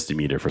 make it a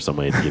misdemeanor for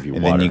somebody to give you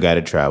and water. then you got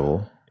to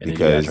travel And then you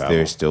gotta because travel.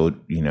 there's still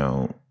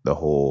the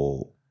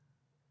whole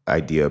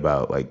idea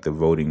about like the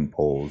voting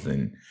polls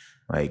and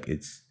like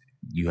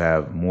you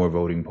have more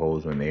voting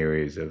polls in the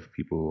areas of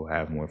people who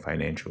have more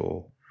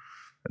financial,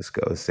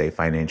 let's say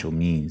financial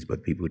means,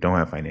 but people who don't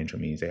have financial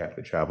means, they have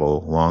to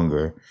travel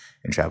longer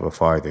and travel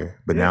farther.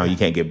 But now you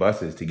can't get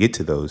buses to get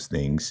to those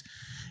things.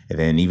 And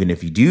then even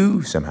if you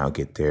do somehow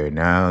get there,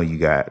 now you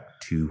got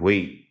to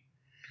wait.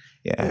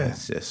 Yeah.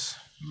 It's just,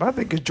 My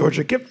thing is,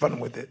 Georgia, get fun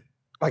with it.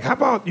 Like, how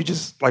about you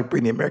just like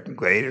bring the American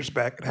Gladiators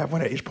back and have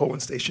one at each polling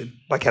station?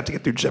 Like, have to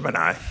get through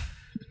Gemini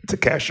to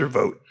cast your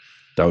vote.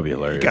 That would be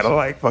hilarious. You gotta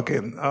like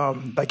fucking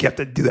like you have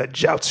to do that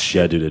joust You shit.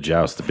 gotta do the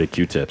joust, the big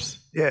Q-tips.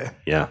 Yeah,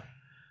 Yeah,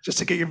 just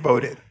to get your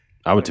vote in.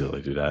 I would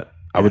totally do that.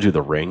 I would do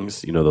the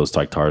rings, those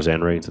like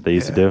Tarzan rings that they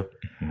used to do.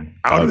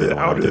 I'll would do be the, the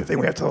I'll one do to the do. thing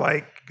we have to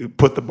like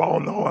put the ball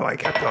in the hole and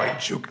like have to like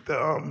juke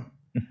the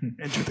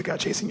and juke the guy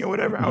chasing you or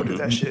whatever. I'll do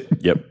that shit.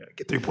 Yep,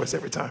 Get 3 points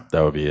every time.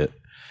 that would be it.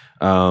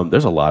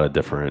 There's a lot of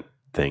different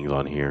things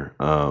on here.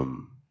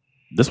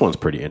 This one's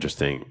pretty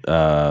interesting.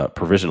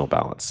 Provisional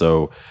ballots.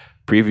 So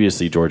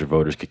previously, Georgia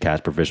voters could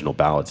cast provisional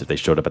ballots if they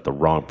showed up at the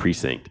wrong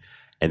precinct,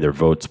 and their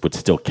votes would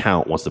still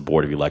count once the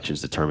Board of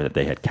Elections determined that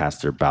they had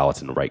cast their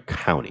ballots in the right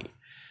county.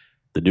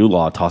 The new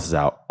law tosses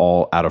out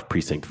all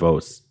out-of-precinct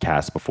votes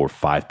cast before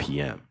 5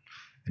 p.m.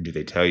 and do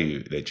they tell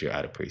you that you're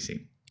out of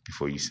precinct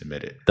before you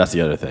submit it? That's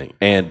the other thing.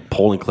 And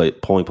polling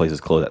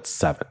places close at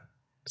 7.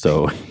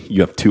 So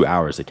you have 2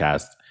 hours to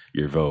cast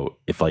your vote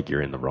if like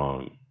you're in the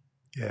wrong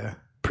Yeah.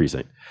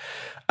 precinct.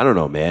 I don't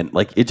know, man.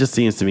 Like it just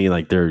seems to me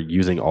like they're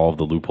using all of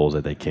the loopholes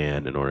that they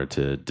can in order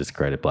to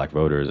discredit black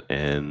voters,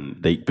 and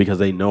because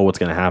they know what's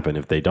going to happen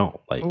if they don't.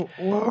 Like,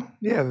 Well,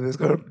 yeah, there's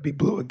gonna be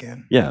blue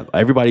again. yeah,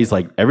 everybody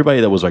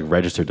that was like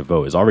registered to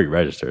vote is already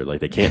registered.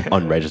 Like they can't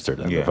unregister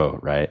them to vote,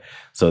 right?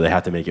 So they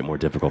have to make it more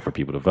difficult for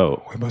people to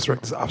vote. We must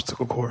wreck this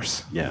obstacle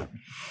course. Yeah.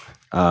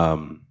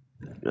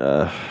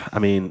 I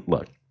mean,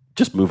 look,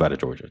 just move out of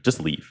Georgia.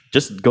 Just leave.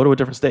 Just go to a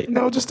different state.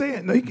 No, just stay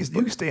in. No, you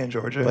can stay in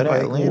Georgia. But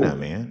Like, Atlanta, well,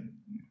 man.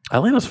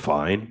 Atlanta's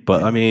fine,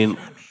 but I mean,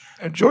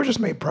 And Georgia's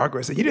made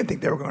progress, and you didn't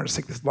think they were going to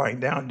take this line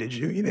down, did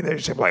you? You think they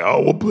just like,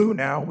 oh, we're blue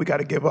now. We got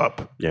to give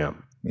up. yeah.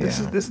 This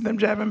is them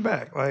jabbing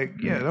back. Like,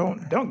 yeah,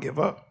 don't give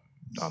up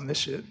on this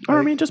shit. Or I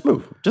Like, mean, just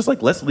move. Just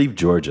like let's leave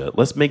Georgia.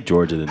 Let's make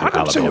Georgia the new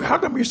Alabama. how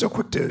come you're so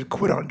quick to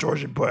quit on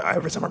Georgia, but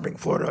every time I bring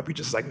Florida up, you're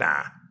just like,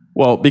 nah.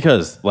 Well,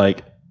 because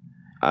like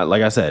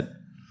I said,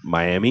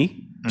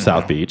 Miami,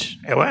 South Beach.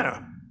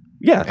 Atlanta.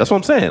 Yeah, that's what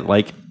I'm saying.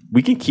 Like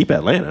we can keep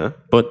Atlanta,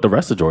 but the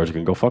rest of Georgia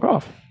can go fuck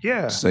off.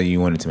 Yeah. So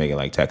you wanted to make it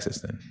like Texas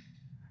then?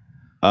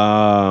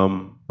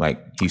 Like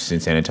Houston,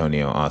 San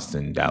Antonio,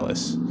 Austin,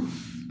 Dallas.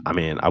 I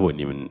mean, I wouldn't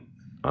even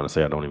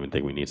honestly. I don't even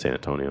think we need San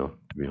Antonio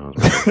to be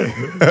honest. With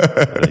you.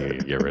 I think we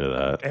can get rid of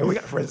that. Hey, we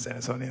got friends in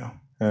San Antonio.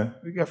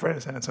 We got friends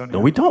in San Antonio. No,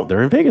 we don't.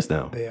 They're in Vegas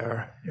now. They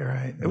are. You're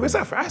right.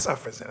 I saw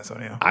friends in San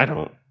Antonio. I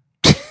don't.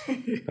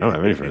 I don't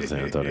have any friends in San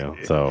Antonio.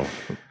 So,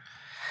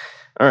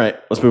 all right,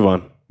 let's move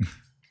on.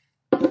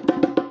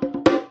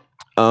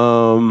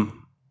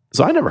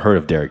 So I never heard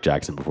of Derek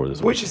Jackson before this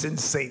week. Which is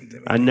insane to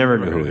me. I never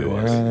knew who he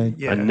was.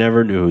 Yeah. I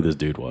never knew who this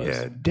dude was.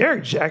 Yeah,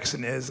 Derek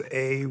Jackson is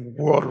a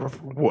one of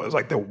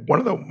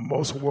the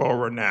most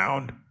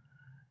world-renowned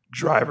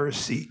driver's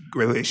seat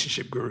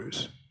relationship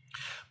gurus.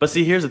 But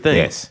see, here's the thing.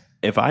 Yes.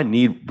 If I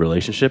need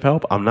relationship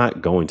help, I'm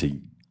not going to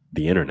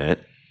the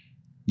internet.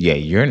 Yeah,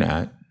 you're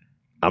not.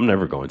 I'm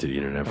never going to the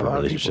internet for A lot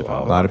of relationship people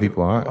help. A lot of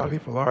people A are. lot of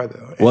people are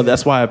though. Well,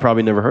 that's why I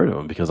probably never heard of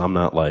him, because I'm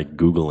not like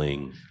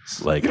Googling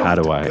like how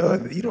do I.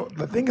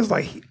 The thing is,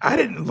 like, I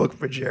didn't look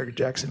for Derek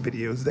Jackson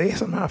videos. They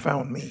somehow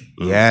found me.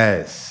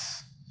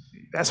 Yes.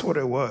 That's what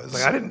it was.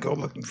 Like I didn't go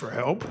looking for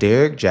help.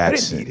 Derek I didn't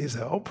Jackson need his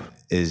help.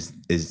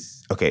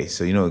 is okay.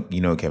 So you know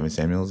who Kevin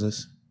Samuels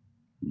is?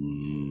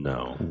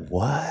 No.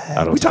 What?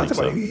 I don't We think talked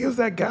so. about it. He was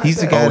that guy. He's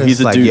the that- guy that's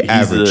He's a like dude. your He's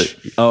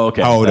average.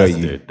 okay. How old are that's the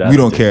you? dude. That's We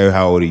the don't dude. care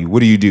how old are you. What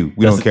do you do?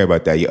 We That's don't care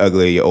about that. You're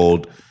ugly. You're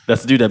old.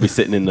 That's the dude that be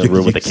sitting in the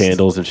room with the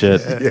candles and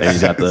shit. And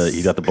he's got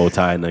the bow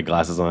tie and the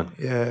glasses on.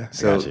 Yeah.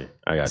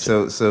 I got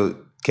you. So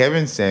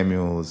Kevin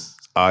Samuels'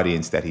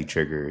 audience that he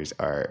triggers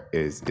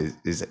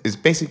is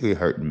basically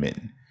hurting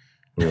men.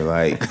 We're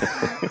like,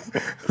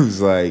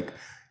 who's like,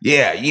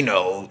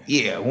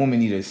 women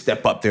need to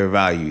step up their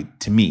value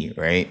to me,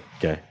 right?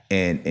 Okay.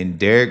 And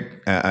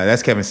Derek,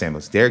 that's Kevin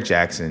Samuels. Derek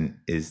Jackson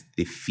is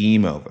the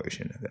female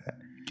version of that.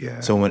 Yeah.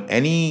 So when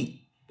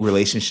any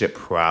relationship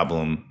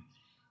problem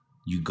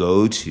you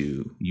go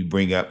to, you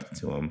bring up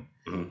to him,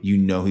 you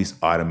know he's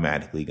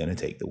automatically going to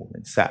take the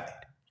woman's side,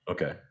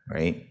 Okay.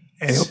 right?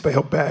 And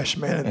he'll bash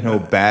men. And he'll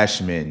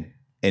bash men.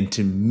 And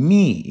to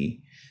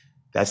me,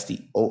 that's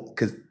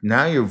because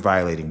now you're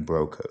violating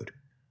bro code,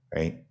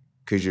 right?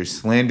 Because you're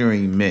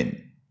slandering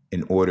men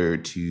in order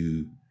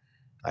to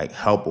like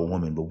help a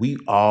woman. But we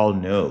all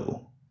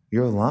know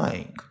you're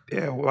lying.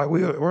 Yeah, like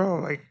we're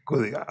all like,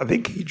 I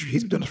think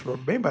he's been doing this for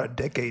maybe about a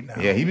decade now.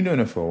 Yeah, he's been doing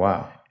it for a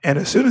while. And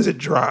as soon as it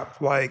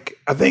dropped, like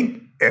I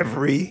think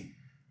every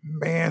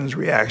man's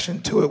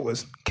reaction to it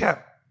was,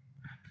 "Cap,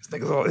 this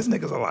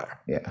nigga's a liar."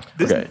 Yeah.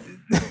 Okay.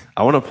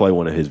 I want to play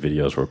one of his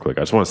videos real quick.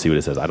 I just want to see what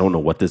it says. I don't know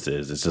what this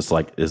is. It's just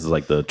like this is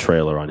like the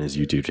trailer on his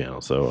YouTube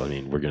channel. So I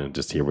mean, we're gonna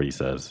just hear what he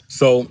says.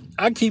 So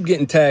I keep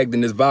getting tagged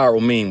in this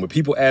viral meme with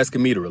people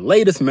asking me to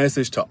relay this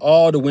message to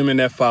all the women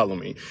that follow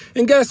me.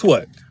 And guess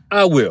what?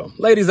 I will.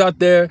 Ladies out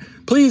there,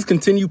 please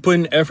continue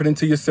putting effort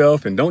into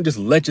yourself and don't just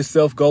let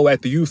yourself go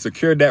after you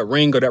secure that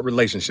ring or that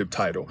relationship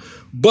title.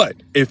 But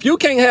if you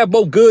can't have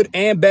both good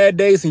and bad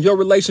days in your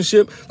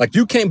relationship, like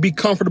you can't be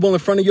comfortable in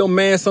front of your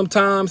man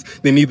sometimes,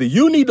 then either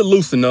you need to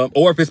loosen up,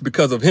 or if it's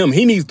because of him,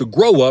 he needs to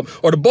grow up,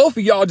 or the both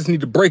of y'all just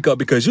need to break up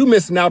because you're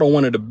missing out on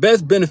one of the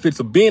best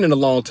benefits of being in a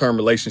long-term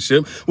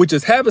relationship, which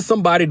is having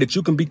somebody that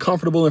you can be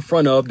comfortable in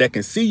front of that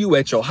can see you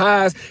at your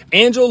highs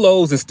and your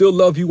lows and still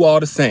love you all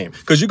the same.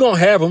 Because you're going to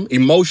have them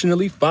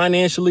emotionally,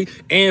 financially,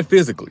 and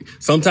physically.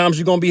 Sometimes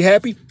you're going to be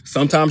happy.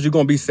 Sometimes you're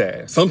going to be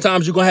sad.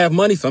 Sometimes you're going to have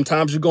money.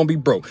 Sometimes you're going to be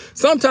broke.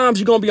 Sometimes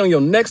you're going to be on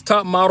your next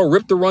top model,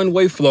 rip the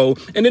runway flow.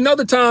 And then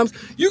other times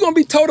you're going to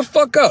be toe the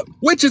fuck up,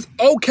 which is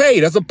okay.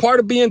 That's a part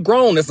of being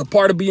grown. That's a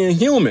part of being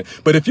human.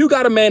 But if you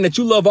got a man that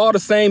you love all the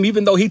same,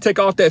 even though he take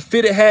off that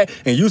fitted hat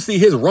and you see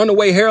his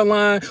runaway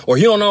hairline, or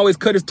he don't always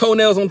cut his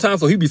toenails on time,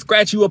 so he be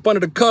scratch you up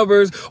under the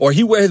covers, or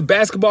he wear his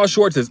basketball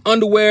shorts as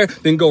underwear,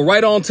 then go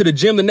right on to the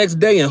gym the next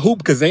day and hoop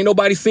because ain't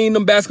nobody seen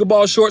them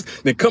basketball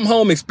shorts, then come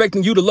home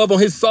expecting you to love on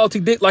his salty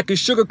dick like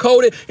it's sugar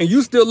coated, and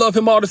you still love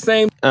him all the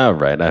same. All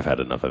right, I've had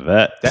enough of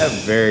that.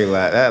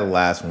 That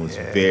last one was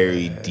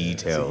very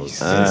detailed.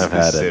 I've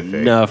had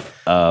enough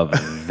of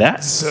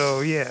that.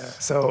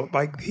 So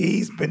like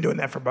he's been doing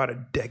that for about a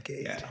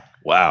decade. Yeah.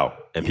 Wow,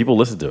 and people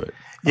listen to it.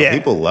 Yeah.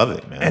 People love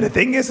it, man. And the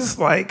thing is, it's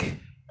like,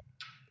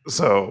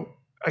 so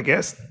I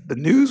guess the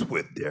news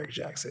with Derek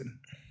Jackson,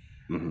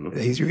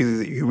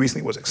 he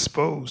recently was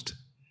exposed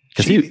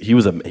Because he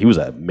was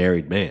a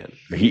married man.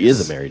 He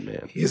is a married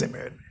man. He is a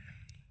married man.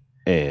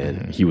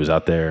 And he was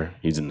out there.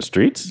 He's in the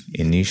streets.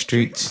 In these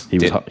streets,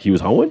 He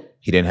was hoeing.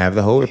 he didn't have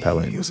the hoe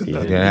repellent. He was He in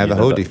the- didn't have the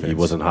hoe defense. He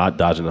wasn't hot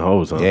dodging the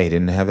hose. Huh? Yeah, he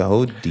didn't have the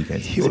hoe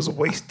defense. He was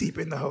waist deep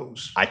in the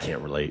hose. I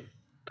can't relate.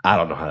 I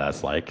don't know how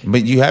that's like.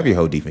 But you have your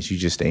hoe defense. You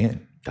just stay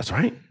in. That's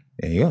right.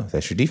 There you go.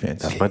 That's your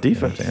defense. That's my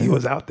defense. He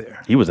was out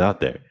there He was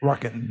out there.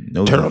 rocking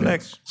No turtleneck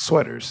defense.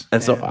 sweaters.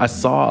 And so I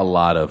saw a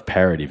lot of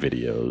parody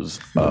videos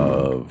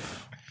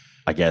of,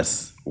 I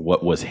guess,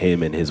 what was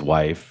him and his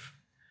wife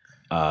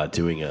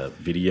doing a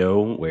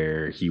video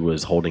where he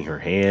was holding her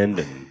hand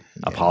and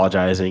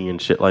apologizing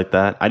and shit like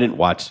that. I didn't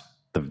watch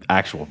the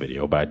actual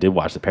video, but I did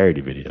watch the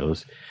parody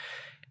videos.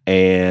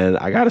 And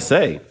I got to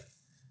say,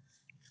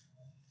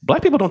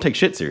 black people don't take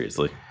shit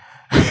seriously.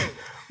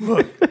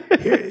 Look,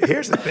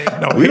 here's the thing.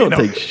 No, We don't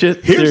take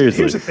shit seriously.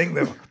 Here's the thing,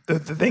 though. The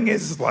thing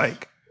is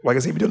like I said,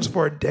 he's been doing this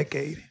for a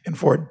decade. And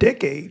for a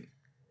decade,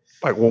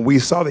 like when we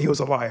saw that he was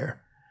a liar,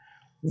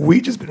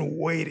 we just been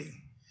waiting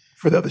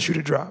for the other shoe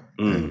to drop.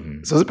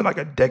 So it's been like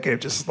a decade of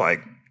just like.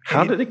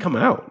 How did it come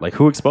out? Like,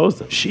 who exposed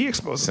him? She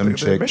exposed Some the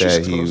chick mistress that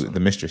exposed him. the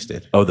mistress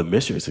did. Oh, the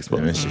mistress The exposed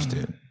him. mistress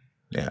did.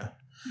 Yeah.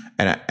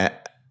 And I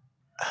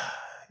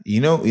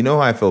you know who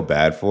I feel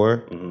bad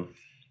for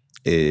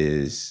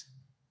is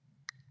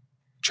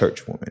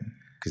church women,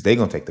 because they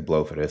gonna take the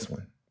blow for this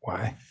one.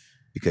 Why?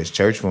 Because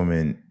church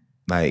women,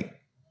 like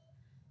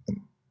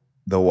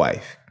the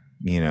wife,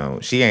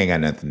 she ain't got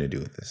nothing to do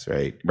with this,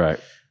 right? Right.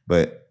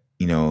 But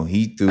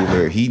he threw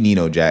her.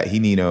 Nino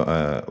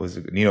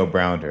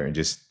Browned her and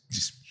just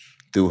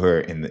threw her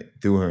in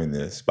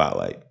the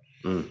spotlight.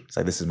 It's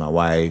like, this is my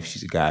wife.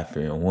 She's a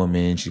God-fearing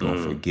woman. She's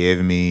gonna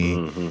forgive me.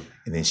 And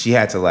then she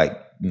had to like,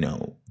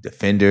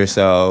 defend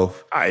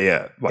herself.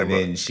 Yeah. Like, And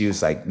then she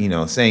was like,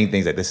 saying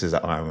things like, "This is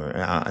the armor.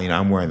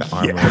 I'm wearing the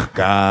armor of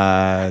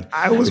God.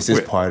 This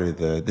is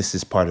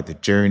part of the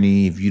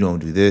journey. If you don't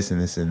do this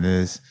and this and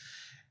this,"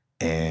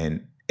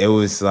 and it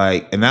was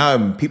like, and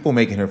now people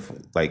making her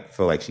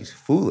feel like she's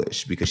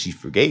foolish because she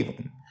forgave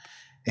him,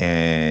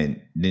 and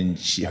then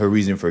her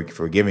reason for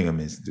forgiving him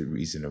is the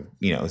reason of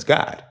it's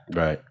God,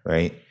 right,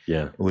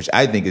 yeah, which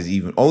I think is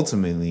even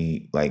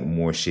ultimately like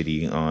more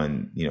shitty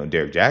on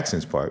Derek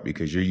Jackson's part,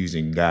 because you're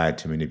using God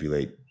to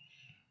manipulate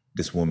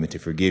this woman to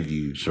forgive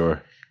you,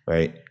 sure,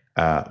 right,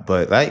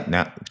 but like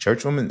now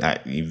church women,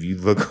 if you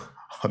look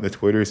on the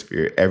Twitter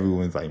sphere,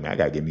 everyone's like, man, I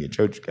gotta give me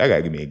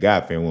a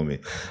God-fearing woman.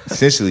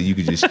 Essentially, you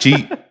could just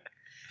cheat,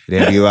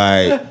 then be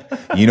like,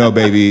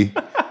 baby,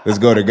 let's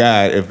go to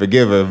God and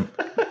forgive him,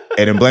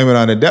 and then blame it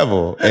on the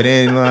devil, and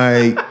then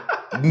like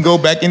you can go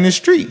back in the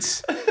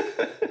streets.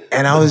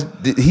 And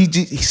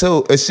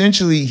so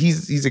essentially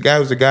he's a guy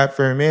who's a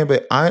God-fearing man,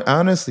 but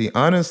honestly,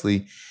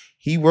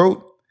 he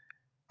wrote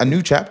a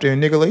new chapter in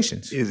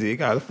Niggerlations. Is he a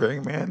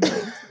God-fearing man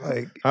though?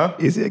 Like,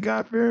 is he a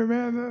God-fearing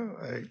man though?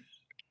 Like.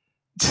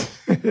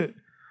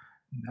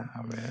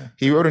 Nah, man.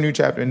 He wrote a new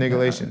chapter in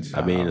Niggerlations.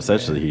 I mean,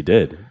 essentially, he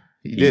did.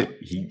 He did.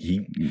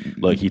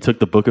 He took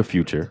the book of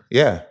Future.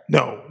 Yeah.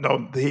 No.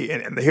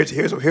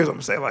 Here's what I'm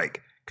gonna say.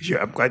 Like,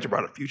 I'm glad you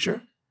brought up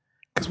Future,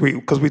 because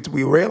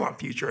we rail on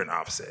Future and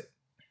Offset.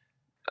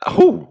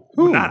 Who?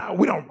 Nah,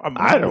 we don't.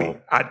 I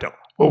don't.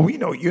 Well, we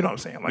know. You know what I'm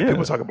saying? Like,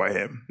 people talk about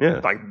him.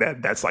 Yeah. Like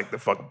that. That's like the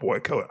fuck boy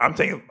code. I'm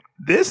saying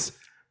this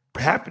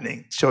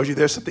happening shows you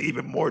there's something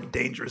even more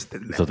dangerous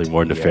than that. Something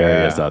more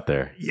nefarious out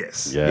there.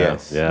 Yes.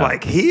 Yes. Yeah.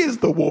 Like, he is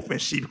the wolf in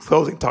sheep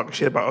clothing, talking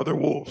shit about other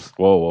wolves.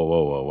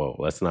 Whoa.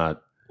 Let's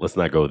not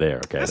go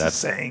there. Okay. That's a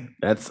saying.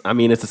 It's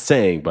a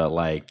saying, but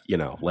like,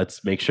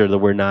 let's make sure that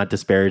we're not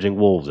disparaging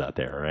wolves out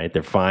there. Right.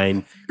 They're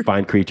fine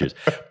creatures.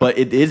 But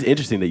it is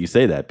interesting that you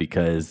say that,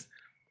 because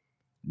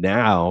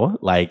now,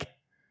 like,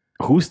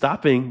 who's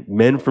stopping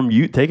men from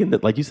taking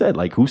that? Like you said,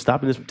 like, who's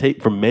stopping this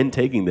from men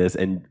taking this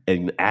and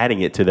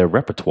adding it to their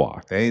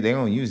repertoire? They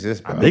gonna use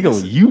this, bro. They gonna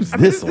use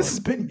this. This has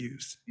been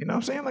used. You know what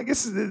I'm saying? Like,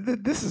 this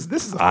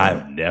is.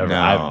 I've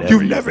never.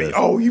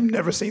 You've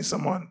never seen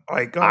someone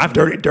like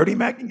Dirty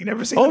Mac. You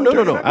never seen? Oh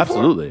no,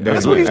 absolutely.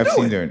 That's what he's doing. I've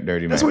seen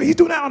Dirty Mac. That's what he's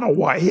doing. I don't know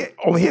why.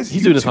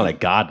 He's doing this on a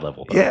God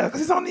level, though. Yeah, because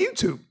he's on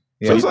YouTube.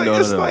 Yeah, so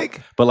it's like,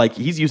 but like,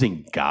 he's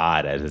using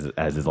God as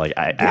his like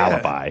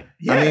alibi.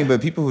 Yeah. I mean, but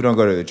people who don't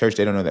go to the church,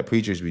 they don't know that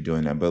preachers be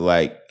doing that. But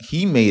like,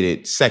 he made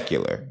it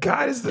secular.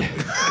 God is the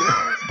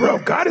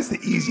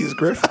easiest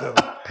grift though.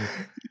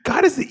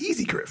 God is the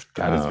easy grift.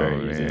 God is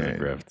very easy to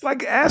grift.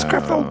 Like, ask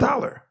Creflo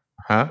Dollar,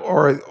 huh?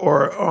 Or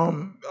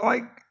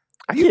like,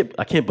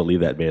 I can't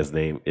believe that man's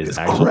name is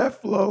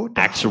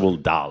actual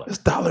dollar. It's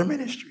Dollar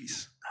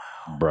Ministries,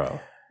 bro.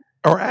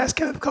 Or ask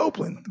Kenneth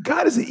Copeland.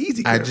 God is the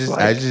easy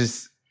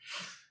grift.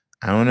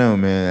 I don't know,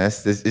 man.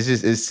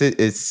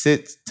 It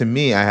sits to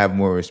me. I have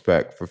more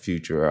respect for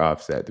Future or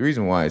Offset. The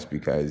reason why is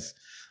because,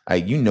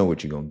 like, you know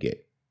what you're gonna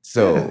get.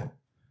 So,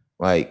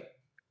 like,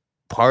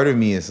 part of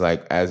me is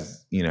like,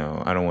 as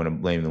I don't want to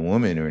blame the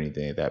woman or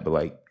anything like that, but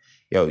like,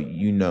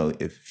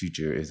 if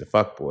Future is a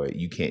fuckboy,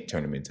 you can't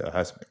turn him into a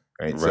husband,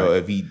 right? So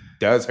if he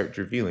does hurt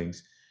your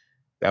feelings,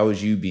 that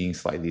was you being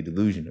slightly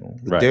delusional.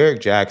 With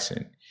Derek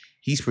Jackson,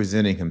 he's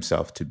presenting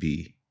himself to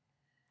be.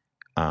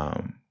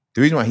 The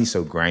reason why he's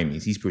so grimy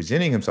is he's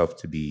presenting himself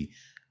to be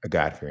a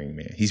God-fearing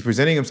man. He's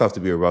presenting himself to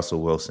be a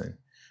Russell Wilson,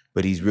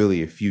 but he's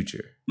really a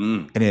Future.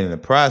 And then in the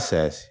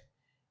process,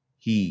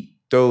 he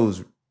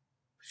throws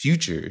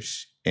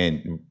Futures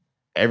and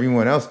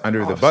everyone else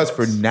under the bus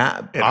for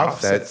not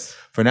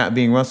for not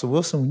being Russell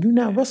Wilson. You're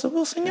not Russell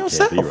Wilson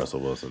yourself. Can't be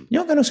Russell Wilson. You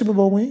don't got no Super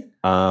Bowl win.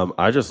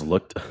 I just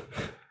looked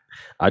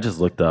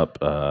up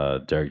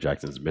Derek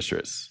Jackson's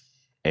mistress,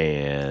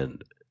 and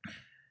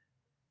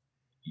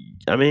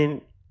I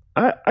mean,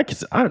 I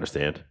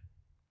understand.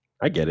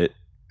 I get it.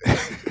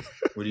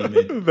 What do you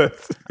mean?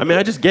 I mean,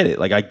 I just get it.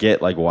 Like, I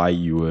get like why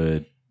you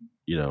would,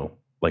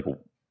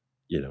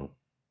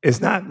 It's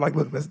not like,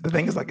 look, the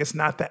thing is, like, it's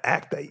not the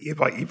act that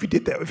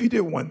if you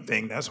did one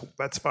thing, that's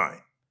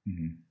fine.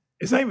 Mm-hmm.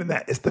 It's not even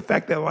that. It's the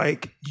fact that,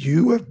 like,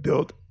 you have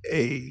built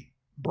a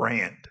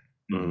brand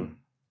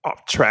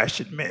off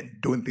trashing men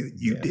doing things that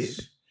you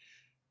did,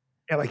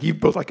 and like, you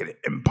built like an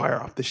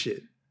empire off the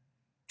shit.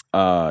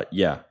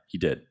 Yeah, he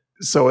did.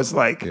 So it's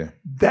like,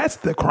 that's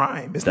the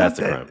crime. That's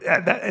the crime.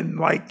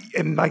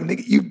 And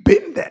nigga, you've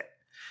been that.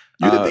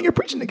 You're the thing you're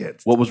preaching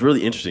against. What was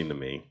really interesting to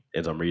me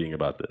as I'm reading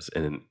about this,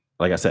 and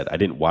like I said, I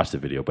didn't watch the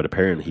video, but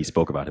apparently he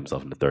spoke about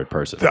himself in the third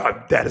person.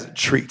 That is a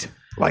treat.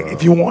 Like,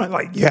 if you want,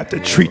 like, you have to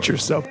treat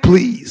yourself.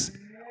 Please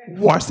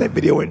watch that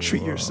video and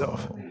treat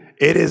yourself.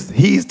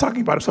 He's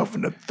talking about himself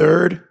in the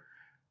third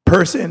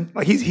person.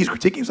 Like, he's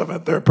critiquing himself in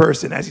the third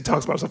person as he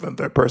talks about himself in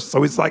the third person.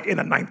 So he's like in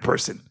a ninth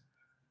person.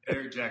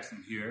 Eric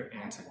Jackson here,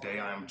 and today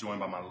I am joined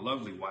by my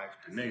lovely wife,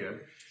 Danae,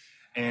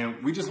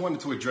 And we just wanted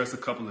to address a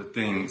couple of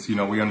things. You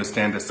know, we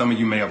understand that some of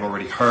you may have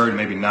already heard,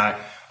 maybe not,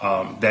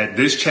 that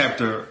this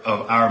chapter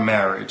of our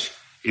marriage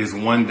is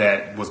one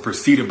that was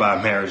preceded by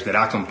a marriage that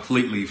I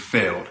completely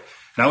failed.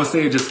 And I would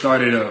say it just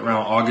started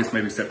around August,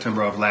 maybe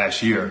September of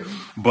last year.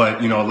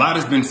 But, you know, a lot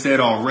has been said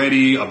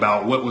already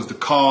about what was the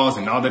cause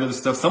and all that other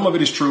stuff. Some of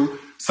it is true.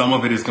 Some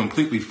of it is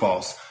completely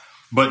false.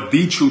 But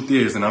the truth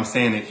is, and I'm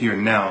saying it here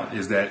now,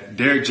 is that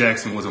Derrick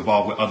Jaxn was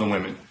involved with other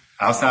women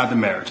outside the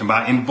marriage. And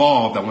by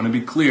involved, I want to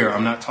be clear.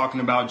 I'm not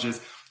talking about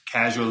just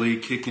casually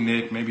kicking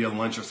it, maybe a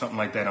lunch or something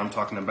like that. I'm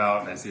talking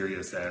about as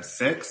serious as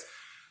sex,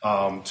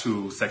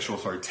 to sexual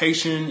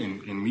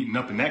flirtation and meeting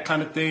up and that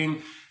kind of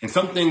thing. And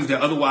some things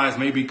that otherwise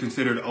may be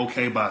considered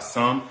okay by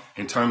some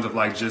in terms of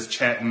like just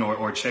chatting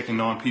or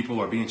checking on people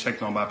or being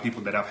checked on by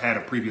people that I've had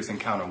a previous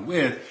encounter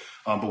with.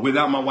 But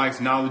without my wife's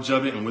knowledge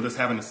of it and with us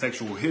having a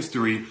sexual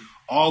history,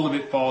 all of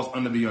it falls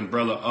under the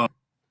umbrella of.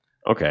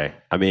 Okay.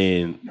 I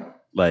mean,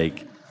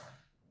 like,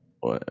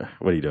 what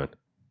are you doing?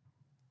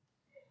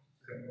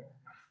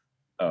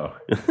 Oh.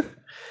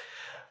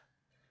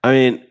 I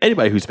mean,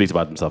 anybody who speaks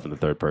about themselves in the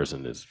third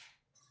person is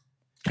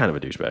kind of a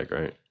douchebag,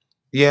 right?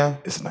 Yeah.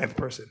 It's the ninth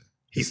person.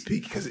 He's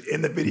speaking because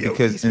in the video,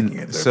 Because he's speaking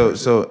in third person.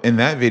 so in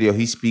that video,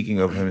 he's speaking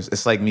of him.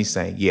 It's like me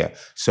saying, yeah.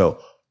 So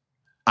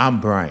I'm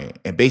Brian,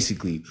 and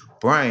basically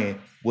Brian,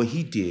 what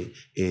he did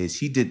is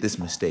he did this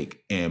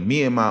mistake, and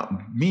me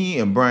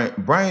and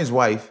Brian's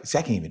wife. See,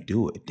 I can't even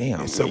do it.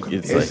 Damn, It's so It's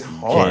confusing. it's like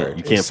hard.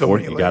 you can't It's so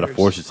force. many You got to layers.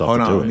 force yourself Hold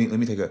to on, do it. let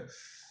me take a.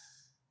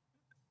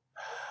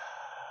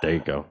 There you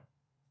go.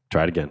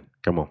 Try it again.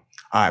 Come on.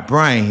 All right,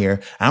 Brian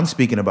here. I'm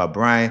speaking about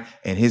Brian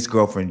and his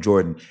girlfriend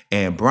Jordan,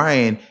 and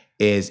Brian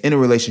is in a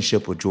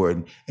relationship with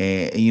Jordan,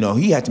 and you know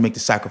he had to make the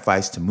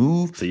sacrifice to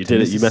move. So you to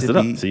did it. You messed it up.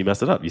 Mississippi. So you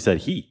messed it up. You said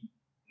he,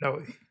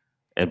 No,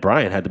 and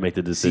Brian had to make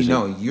the See, decision.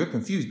 no, you're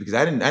confused because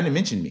I didn't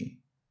mention me.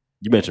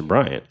 You mentioned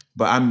Brian.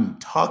 But I'm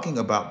talking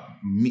about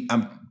me.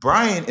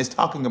 Brian is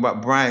talking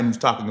about Brian, who's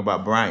talking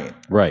about Brian.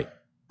 Right.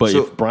 But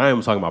So- if Brian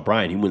was talking about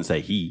Brian, he wouldn't say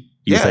he.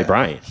 He would say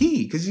Brian.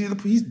 He, because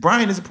he's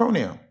Brian is a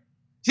pronoun.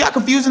 See how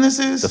confusing this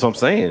is? That's what I'm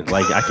saying.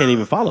 Like, I can't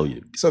even follow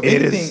you. So if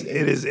it anything,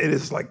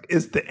 is like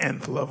it's the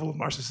nth level of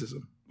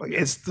narcissism. Like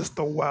it's just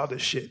the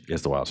wildest shit.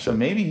 It's the wild so shit.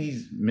 maybe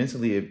he's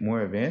mentally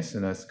more advanced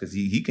than us because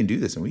he can do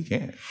this and we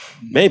can't.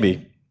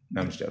 Maybe.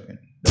 No, I'm just joking.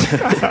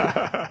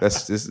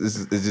 This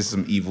is just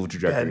some evil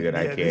trajectory that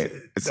I Yeah, can't no,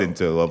 ascend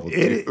to a level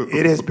It two.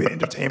 it has been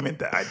entertainment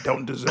that I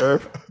don't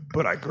deserve,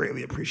 but I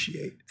greatly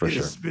appreciate. For It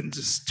sure. has been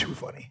just too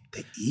funny.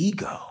 The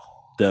ego.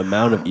 The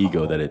amount of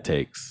ego that it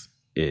takes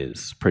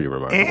is pretty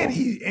remarkable.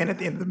 And at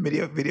the end of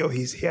the video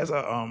he has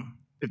a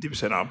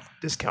 50% off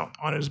discount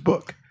on his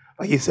book.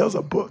 Like he sells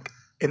a book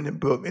in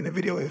the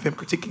video of him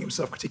critiquing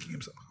himself.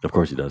 Of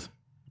course he does.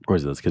 Of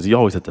course he does. Because you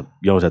always have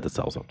to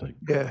sell something.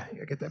 Yeah, you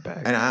gotta get that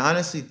back. And I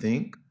honestly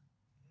think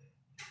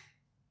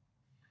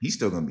he's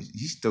still gonna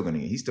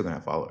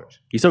have followers.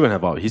 He's still gonna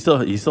have all. He's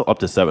still up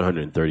to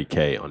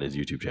 730K on his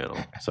YouTube channel.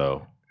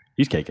 So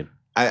he's caking.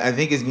 I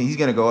think he's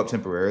gonna go up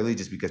temporarily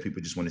just because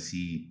people just want to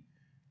see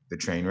the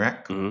train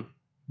wreck. Mhm.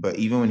 But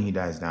even when he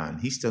dies down,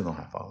 he's still gonna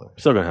have followers.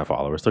 Still gonna have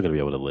followers. Still gonna be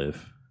able to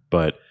live.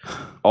 But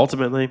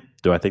ultimately,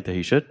 do I think that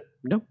he should?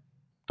 No,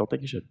 don't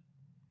think he should.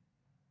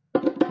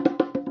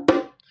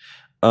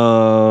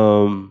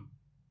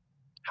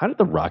 How did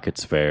the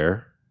Rockets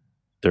fare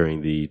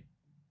during the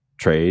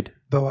trade?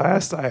 The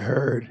last I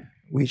heard,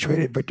 we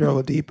traded Victor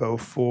Oladipo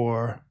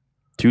for.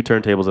 2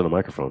 turntables and a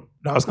microphone.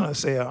 No, I was gonna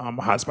say a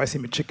hot spicy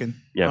McChicken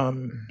Yeah.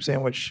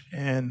 sandwich.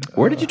 And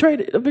Where did you trade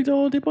Victor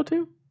Oladipo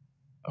to?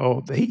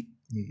 Oh, the Heat.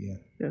 Yeah.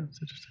 Yeah, it's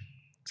interesting.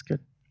 It's good.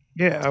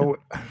 Yeah, man,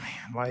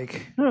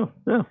 like No.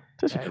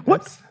 It's that-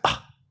 what that's-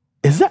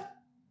 is that?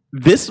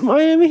 This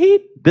Miami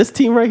Heat? This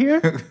team right here?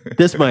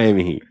 This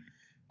Miami Heat.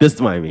 This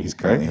Miami Heat. He's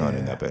currently Right?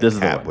 holding up a This is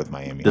the cap one. with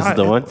Miami. This is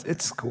the one?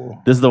 It's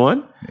cool. This is the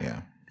one?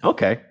 Yeah.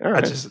 Okay. All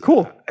right. I just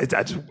cool. I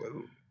just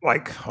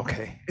like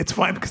okay. It's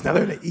fine because now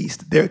they're in the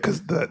East. They're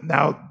because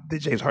now the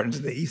James Harden's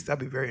in the East. That'd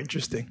be very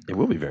interesting. It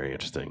will be very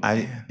interesting. I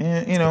be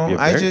a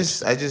I very-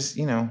 just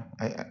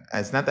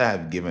it's not that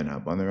I've given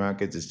up on the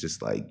Rockets. It's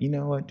just like, you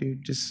know what,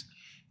 dude, just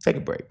take a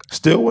break.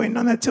 Still waiting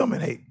on that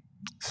Tillman hate.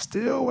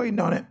 Still waiting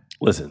on it.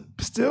 Listen,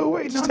 Still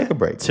waiting Just on take it. a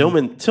break.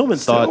 Tillman Still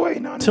thought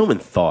waiting on it. Tillman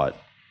thought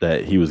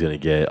that he was going to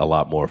get a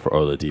lot more for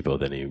Oladipo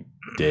than he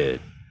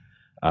did.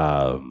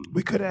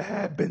 We could have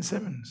had Ben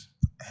Simmons.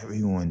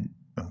 Everyone,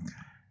 okay.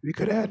 We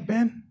could have had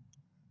Ben.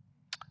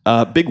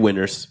 Big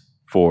winners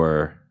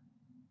for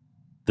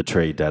the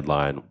trade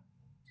deadline.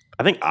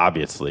 I think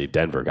obviously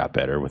Denver got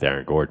better with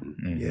Aaron Gordon,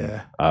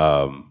 Yeah.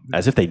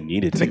 as if they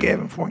needed Did they to. get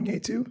Evan Fournier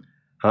too?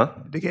 Huh?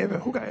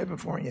 Who got Evan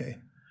Fournier?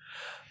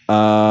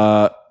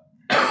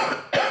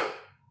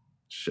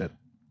 Shit.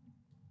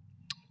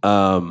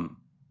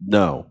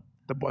 No.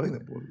 The boy. I think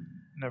the boy.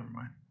 Never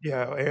mind.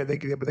 Yeah, they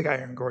got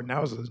Aaron Gordon.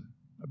 That was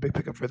a big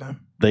pickup for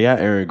them. They got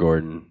Aaron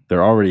Gordon.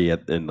 They're already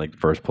in like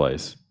first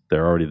place.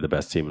 They're already the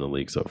best team in the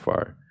league so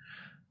far.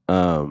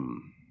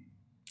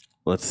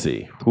 Let's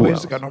see. Who Blazers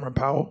else? got Norman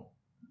Powell.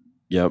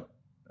 Yep.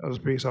 That was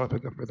a pretty solid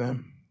pickup for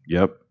them.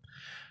 Yep.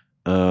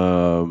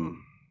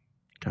 Goddamn,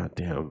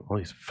 all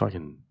these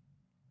fucking.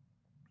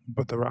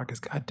 But The Rock is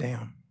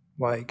goddamn.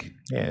 Like,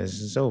 Yeah,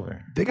 it's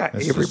over. they got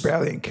Let's Avery just-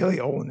 Bradley and Kelly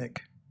Olynyk.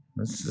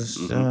 Let's just,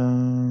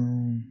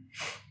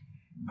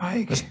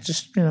 Like, let's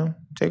just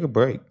take a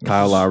break. Let's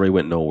Kyle just- Lowry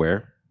went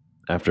nowhere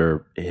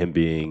after him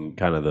being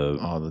kind of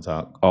all the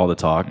talk. all the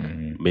talk.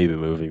 Mhm. Maybe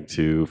moving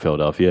to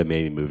Philadelphia,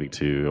 maybe moving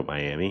to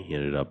Miami. He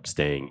ended up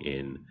staying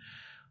in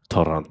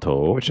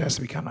Toronto, which has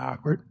to be kind of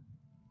awkward.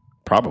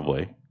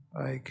 probably.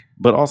 Like,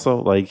 But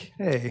also, like,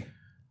 hey,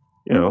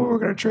 you know, we're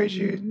gonna trade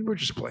you. We're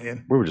just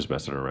playing. we were just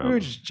messing We were around.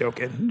 just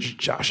joking, just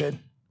joshing.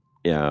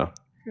 Yeah.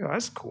 Yeah,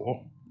 that's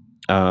cool.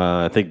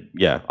 I think,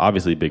 yeah,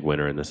 obviously big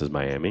winner in this is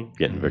Miami,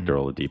 getting Victor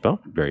Oladipo.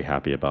 Very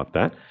happy about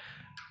that.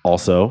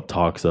 Also,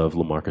 talks of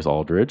LaMarcus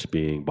Aldridge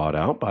being bought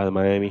out by the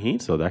Miami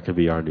Heat, so that could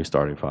be our new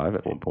starting five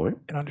at one point.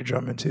 And Andre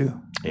Drummond too.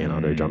 And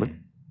Andre Drummond.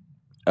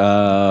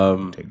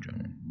 Take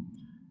Drummond.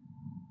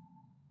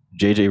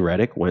 JJ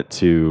Redick went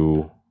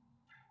to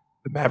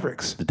The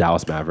Mavericks. the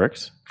Dallas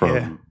Mavericks from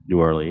Yeah. New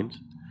Orleans,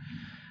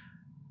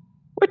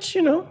 which,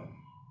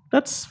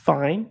 that's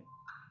fine,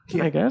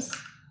 I guess.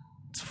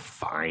 It's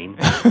fine.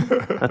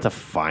 That's a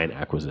fine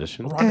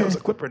acquisition. Rondo's a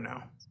Clipper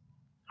now.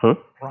 Huh?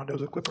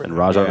 Rondo's a Clipper. And now.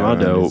 Rajon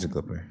Rondo he's a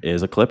Clipper.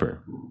 is a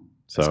Clipper.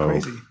 So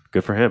That's crazy.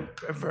 good for him.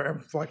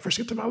 For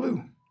Skip to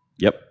Malou.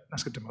 Yep. Not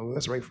Skip to Malou.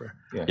 That's Rafer.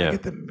 Yeah. Yeah.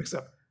 Get them mixed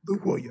up.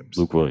 Luke Williams.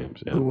 Luke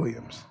Williams. Yeah. Luke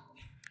Williams.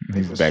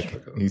 He's Put back.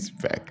 respect- He's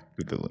back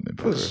with the lemon Put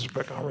pepper.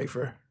 respect on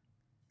Rafer.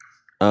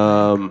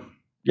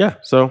 Yeah.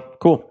 So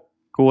cool.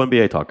 Cool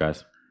NBA talk,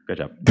 guys. Good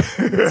job.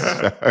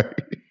 Sorry.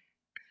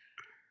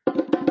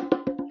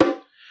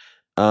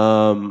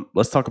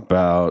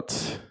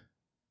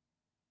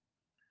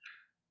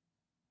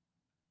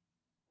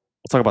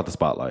 Let's talk about the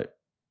spotlight.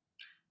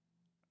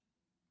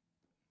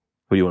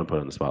 Who do you want to put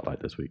on the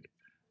spotlight this week?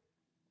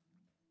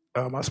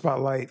 My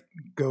spotlight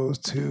goes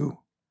to.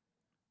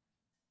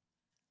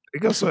 It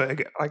goes to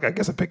like I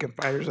guess I'm picking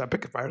fighters. I'm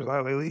picking fighters a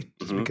lot lately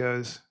just Mhm.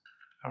 because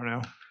I don't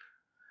know.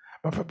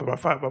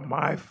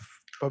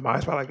 But my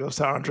spotlight goes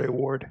to Andre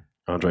Ward.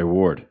 Andre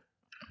Ward.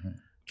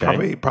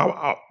 Okay.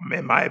 Probably,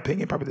 in my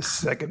opinion, probably the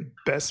second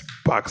best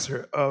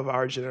boxer of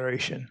our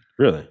generation.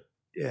 Really?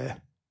 Yeah,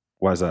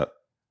 Why is that?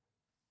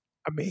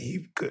 I mean,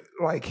 he could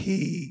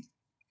he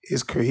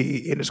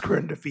in his career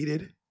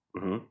undefeated.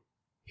 Mm-hmm.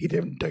 He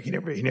didn't duck. He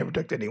never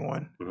ducked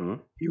anyone. Mm-hmm.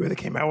 He really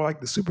came out with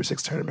like the Super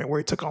 6 tournament where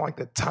he took on like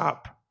the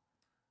top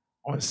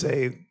on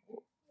say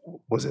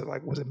was it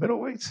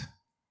middleweights?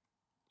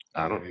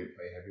 I don't.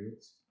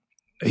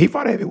 He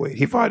fought heavyweight.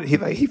 He fought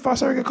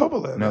Sergey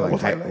Kovalev. No, It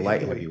was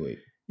light heavyweight.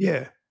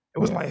 Yeah, it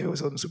wasn't like it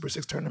was in the Super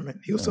 6 tournament.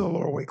 He was still a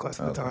lower weight class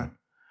at the Okay. time.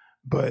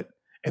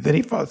 And then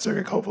he fought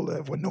Sergey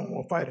Kovalev when no one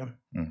will fight him.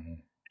 Mhm.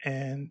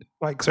 And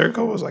like Sergey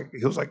Kovalev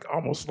was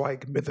almost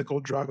like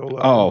mythical Drago level.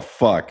 Oh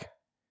fuck!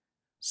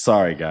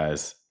 Sorry,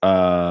 guys.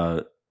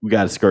 We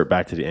got to skirt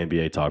back to the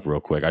NBA talk real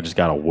quick. I just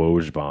got a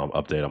Woj bomb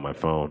update on my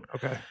phone.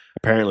 Okay.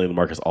 Apparently,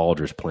 LaMarcus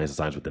Aldridge plans to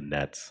sign with the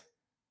Nets.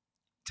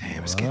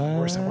 Damn, it's getting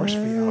worse and worse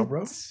for y'all,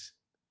 bro. This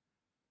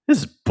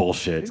is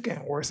bullshit. It's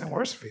getting worse and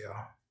worse for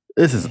y'all.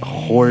 This is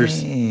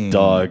horse Dang.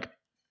 dog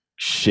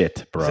shit,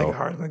 Think bro.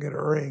 Harden's gonna get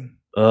a ring.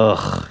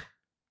 Ugh.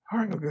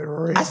 Harden gonna get a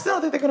ring. I still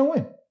don't think they're gonna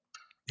win.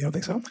 You don't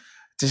think so?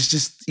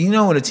 Just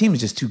when a team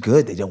is just too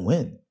good, they don't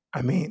win.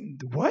 I mean,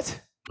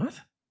 what? What?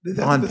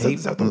 On Is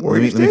paper, that the let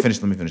Warriors me did?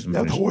 finish. Let me finish. Is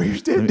that the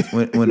Warriors did?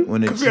 When a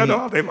Because we all know team,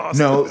 how they lost.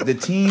 no, the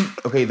team.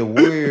 Okay, the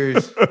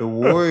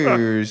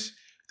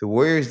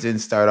Warriors didn't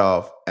start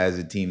off as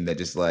a team that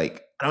just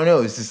like I don't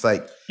know. It's just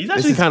like He's this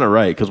actually is- kind of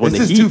right because when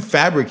this the is too Heat,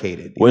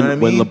 fabricated. You when know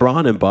what I mean?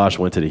 LeBron and Bosh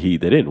went to the Heat,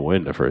 they didn't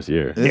win the first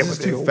year. This yeah, is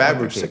but they too won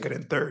fabricated. second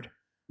and third.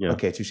 Yeah.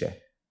 Okay, touche.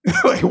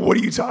 Like, what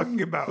are you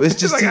talking about? It's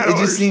just like, I it don't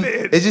just seemed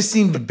understand. it just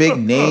seemed big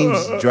names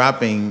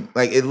dropping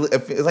like it's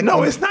like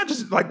No, it's not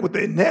just like with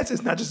the Nets.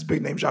 It's not just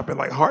big name dropping.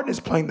 Like Harden is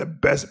playing the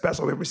best I've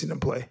ever seen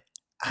him play.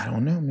 I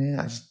don't know, man.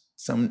 I just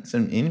some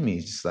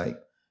enemies just like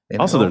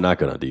Also, they're not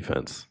good on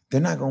defense. they're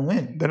not gonna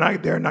win. They're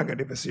not going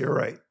to defend. You're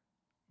right,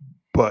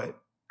 but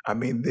I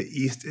mean the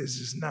East is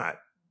just not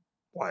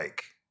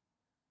like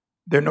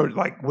they're no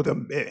like with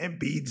them and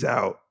Embiid's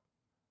out.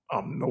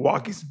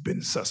 Milwaukee's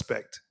been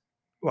suspect.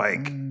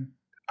 Like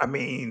I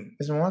mean,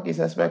 Is Milwaukee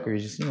suspect or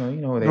just you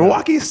know they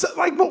Milwaukee's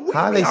like what do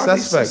How you are they mean,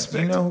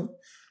 suspect? You know,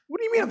 what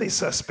do you mean are they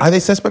suspect? are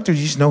they suspect or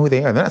you just know who they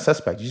are? They're not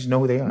suspect. You just know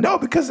who they are. No,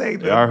 because they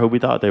They are who we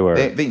thought they were.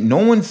 No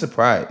one's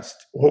surprised.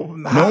 well,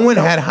 No one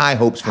had high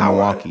hopes for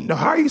Milwaukee. No,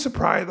 how are you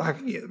surprised? Like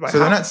So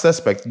they're not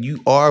suspect. You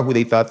are who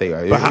they thought they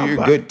are. But how-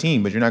 You're a good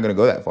team, but you're not going to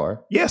go that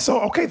far. Yeah,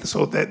 so okay,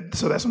 so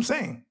that's what I'm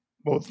saying.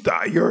 Well,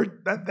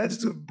 that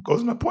just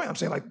goes to my point. I'm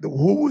saying like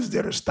who is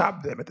there to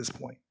stop them at this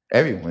point?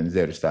 Everyone's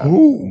there to stop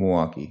Who?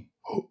 Milwaukee.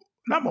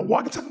 Not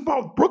Milwaukee. Talking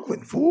about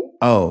Brooklyn, fool.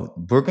 Oh,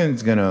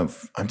 Brooklyn's gonna.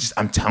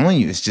 I'm telling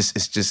you, it's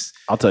just.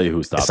 I'll tell you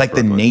who stops. It's like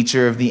Brooklyn. the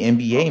nature of the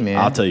NBA, man.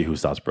 I'll tell you who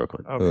stops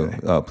Brooklyn. Okay.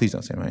 Oh, please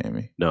don't say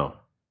Miami. No,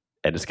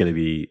 and it's gonna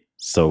be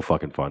so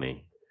fucking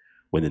funny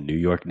when the New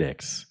York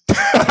Knicks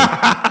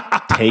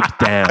take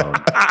down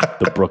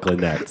the Brooklyn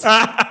Nets.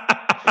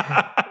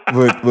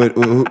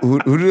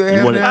 Who do they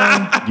have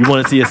now? You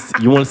want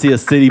to see a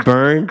city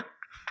burn?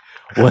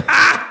 What?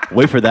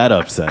 Wait for that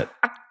upset.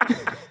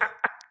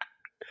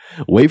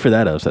 Wait for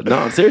that upset.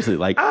 No, seriously.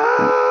 Like,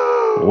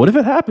 what if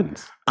it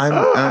happens?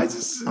 I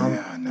just no.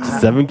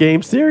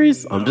 7-game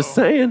series. I'm just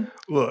saying.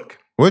 Look,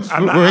 What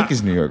rank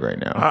is New York right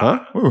now?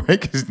 Huh? What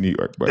rank is New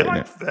York right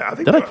now? I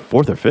think They're like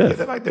 4th or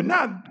 5th. they're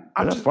not.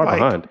 I'm They're just far like,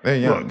 behind. They're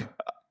young. Look,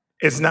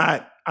 it's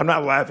not. I'm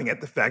not laughing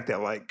at the fact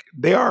that like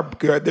they are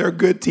good. They're a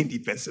good team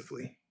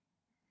defensively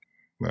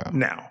Wow.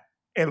 now,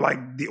 and like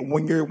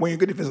when you're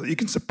good defensively, you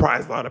can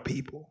surprise a lot of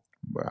people.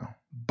 Wow.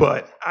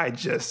 But I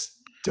just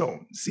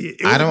don't see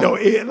it. I don't-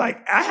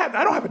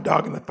 I don't have a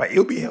dog in the fight.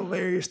 It'll be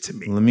hilarious to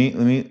me. Let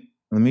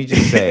me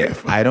just say,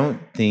 I don't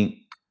think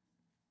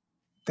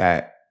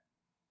that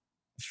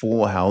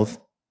full health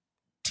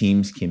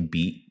teams can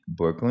beat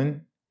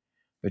Brooklyn,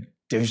 but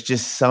there's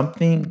just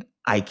something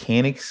I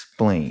can't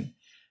explain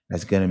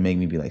that's gonna make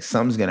me be like,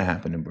 something's gonna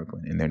happen in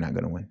Brooklyn and they're not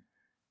gonna win.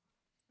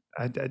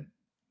 I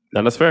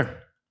No, that's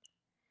fair.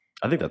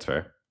 I think that's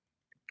fair.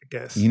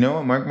 guess. You know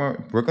what,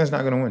 Mark? Brooklyn's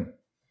not gonna win.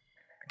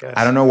 guess.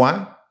 I don't know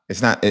why.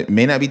 It's not. It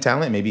may not be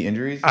talent. It may be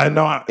injuries. I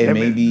know. It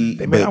may be.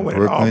 They may But not win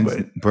at all.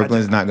 Brooklyn's But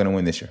Brooklyn's not gonna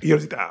win this year. You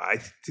know, I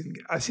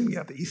seen them get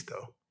out the East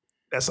though.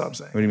 That's all I'm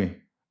saying. What do you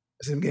mean?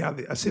 I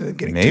seen them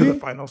getting Maybe? to the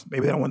finals.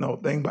 Maybe they don't win the whole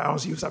thing, but I don't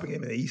see you stopping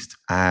them in the East.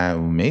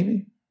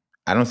 Maybe.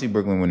 I don't see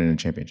Brooklyn winning a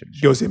championship.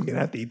 You don't see them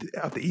getting out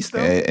the East though.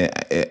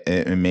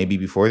 It may be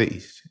before the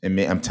East.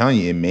 I'm telling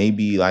you, it may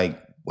be like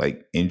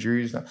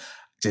injuries.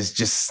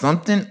 Just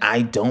something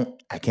I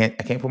can't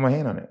put my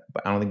hand on it.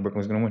 But I don't think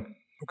Brooklyn's gonna win.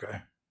 Okay.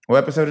 What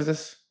episode is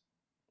this?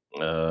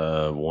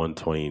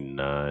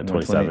 129,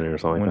 27 or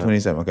something like that.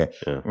 127. Okay.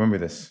 Yeah. Remember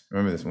this.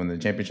 When the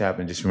championship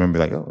happened, just remember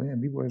like, oh yeah,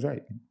 B-Boy is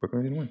right.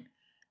 Brooklyn didn't win.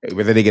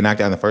 Whether they get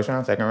knocked out in the first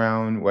round, second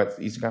round, what's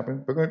Eastern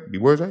Conference, Brooklyn,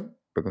 B-Boy is right.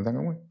 Brooklyn's not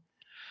gonna win.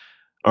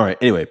 All right.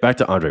 Anyway, back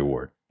to Andre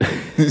Ward.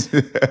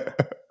 Yeah.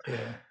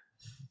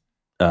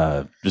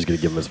 Just gonna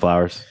give him his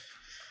flowers.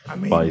 I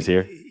mean, While he's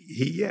here?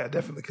 Yeah,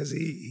 definitely, because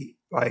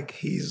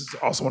he's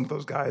also one of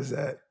those guys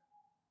that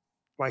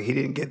like he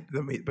didn't get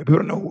them, but people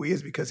don't know who he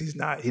is because he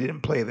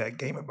didn't play that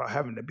game about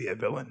having to be a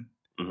villain.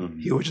 Mm-hmm.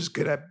 He was just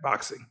good at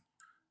boxing,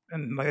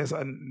 and like that's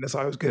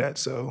all he was good at.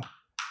 So,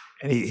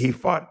 and he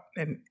fought,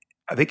 and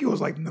I think he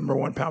was like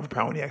 #1 pound for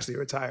pound when he actually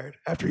retired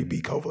after he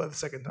beat Kovalev the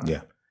second time.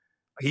 Yeah.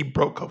 He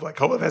broke Kovalev. Like,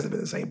 Kovalev hasn't been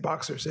the same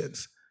boxer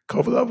since.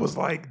 Kovalev was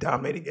like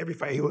dominating every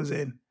fight he was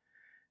in,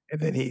 and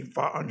then he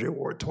fought Andre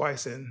Ward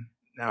twice, and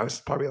now he's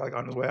probably like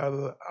on his way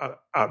out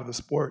of the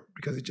sport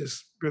because he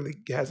just really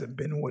hasn't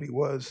been what he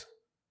was.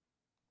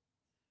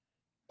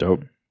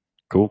 Dope.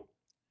 Cool.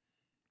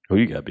 Who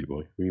you got,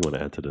 B-Boy? Who you want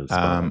to add to this?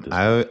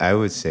 I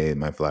would say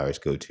my flowers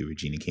go to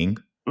Regina King,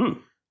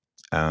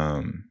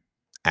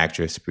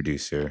 actress,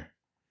 producer,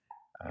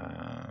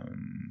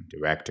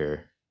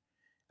 director.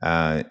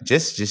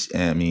 Just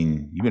I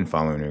mean, you've been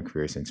following her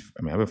career since.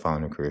 I mean, I've been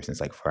following her career since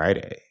like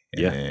Friday,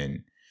 and Yeah.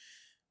 then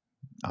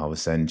all of a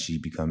sudden she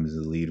becomes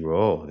the lead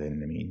role.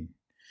 Then I mean,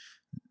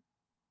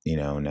 you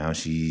know, now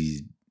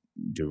she's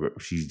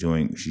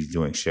doing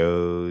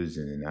shows,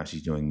 and now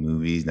she's doing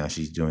movies. Now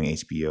she's doing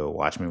HBO.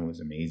 Watchmen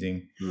was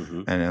amazing,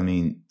 Mm-hmm. and I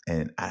mean,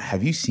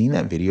 have you seen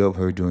that video of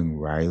her doing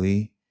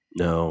Riley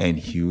No. and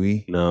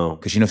Huey? No.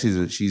 Because you know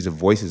she's the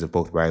voices of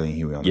both Riley and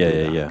Huey on the Yeah,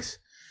 Boondocks.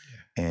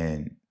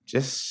 And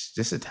just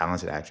a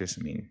talented actress.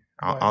 I mean,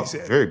 Well, he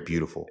said- very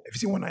beautiful. Have you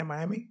seen One Night in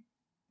Miami?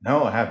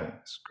 No, I haven't.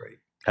 It's great.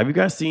 Have you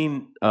guys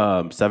seen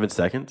 7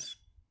 Seconds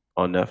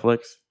on Netflix?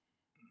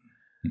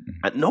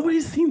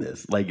 Nobody's seen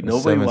this. Like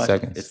nobody 7 watched.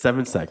 Seconds? It's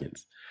 7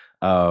 Seconds.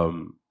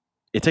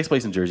 It takes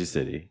place in Jersey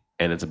City,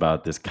 and it's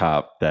about this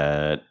cop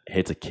that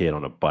hits a kid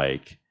on a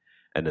bike,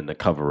 and then the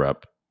cover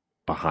up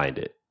behind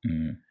it.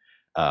 Mhm.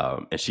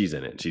 And she's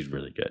in it. And she's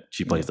really good.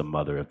 She plays the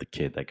mother of the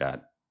kid that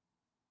got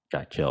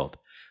killed.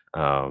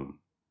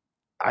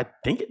 I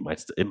think it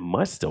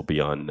must still be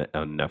on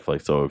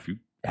Netflix. So if you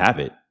have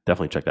it,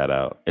 definitely check that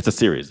out. It's a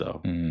series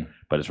though, Mhm.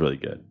 but it's really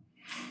good.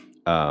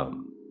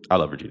 I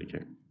love Regina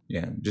King.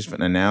 Yeah,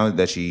 now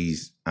that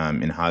she's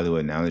in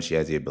Hollywood, now that she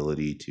has the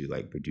ability to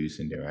like produce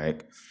and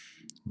direct,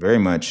 very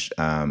much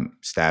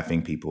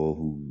staffing people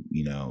who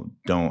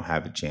don't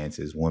have a chance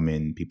as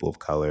women, people of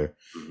color,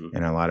 Mhm.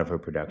 in a lot of her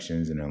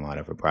productions and in a lot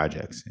of her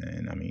projects.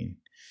 And I mean,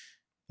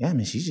 yeah, I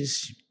mean,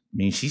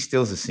 she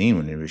steals the scene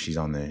whenever she's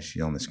on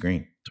the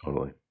screen.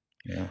 Totally.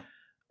 Yeah.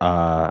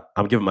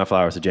 I'm giving my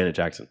flowers to Janet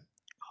Jackson.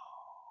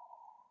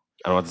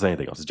 I don't have to say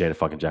anything else. It's Janet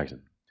fucking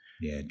Jackson.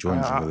 Yeah,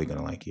 Jordan's really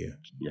gonna like you.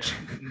 Yeah.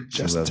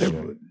 Justin loves you.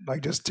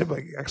 Timberlake,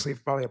 Timberlake actually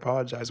finally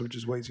apologized, which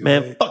is way too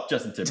Man, late. fuck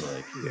Justin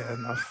Timberlake. Yeah,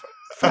 enough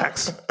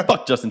facts.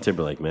 Fuck Justin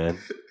Timberlake, man.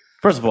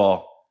 First of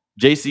all,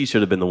 JC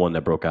should have been the one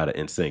that broke out of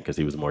NSYNC because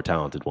he was the more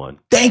talented one.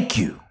 Thank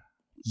you.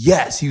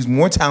 Yes, he was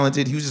more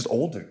talented. He was just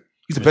older.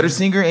 He's a better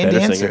singer and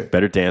dancer.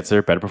 Better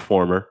dancer, better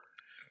performer.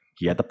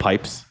 He had the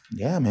pipes.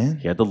 Yeah, man.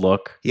 He had the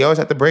look. He always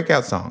had the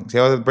breakout songs. He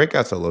always had the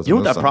breakout solos. You know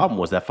in what that those problem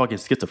was? That fucking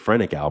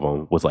Schizophrenic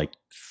album was like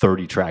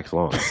 30 tracks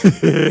long.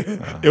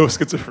 It was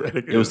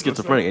schizophrenic. It was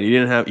schizophrenic, and he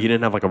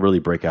didn't have like a really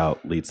breakout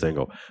lead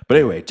single. But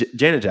anyway,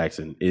 Janet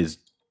Jackson is,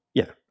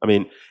 yeah. I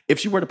mean, if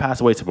she were to pass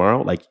away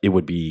tomorrow, like it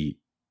would be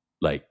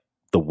like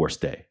the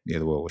worst day. Yeah,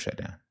 the world will shut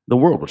down. The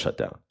world will shut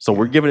down. So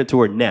we're giving it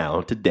to her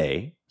now,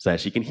 today, so that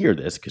she can hear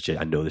this because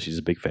I know that she's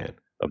a big fan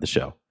of the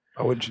show.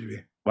 Why wouldn't she be?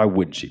 Why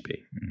wouldn't she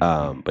be?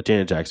 But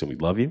Janet Jackson, we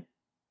love you.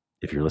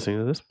 If you're listening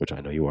to this, which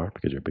I know you are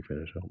because you're a big fan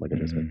of the show, like I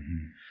just said.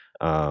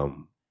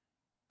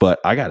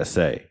 But I gotta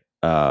say,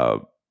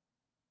 go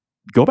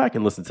back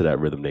and listen to that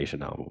Rhythm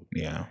Nation album.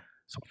 Yeah.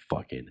 Some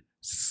fucking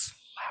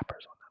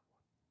slappers on that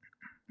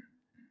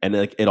one. And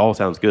like it all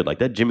sounds good. Like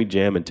that Jimmy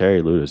Jam and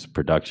Terry Lewis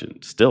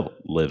production still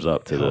lives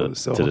up to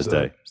this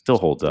day. Still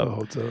holds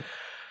up.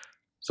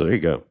 So there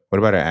you go. What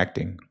about her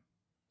acting?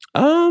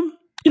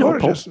 You know,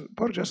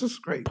 Poetic Justice is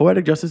great.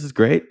 Poetic Justice is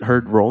great.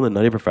 Her role in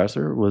Nutty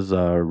Professor was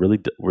really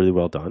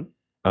well done.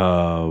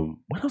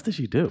 What else did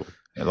she do?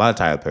 A lot of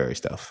Tyler Perry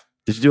stuff.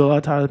 Did you do a lot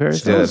of Tyler Perry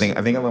She did, stuff?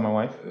 I think I Love My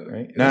Wife,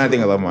 right? No, I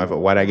think I Love My Wife. But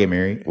Why Did I Get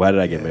Married? Why Did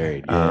I Get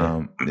Married?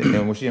 Yeah.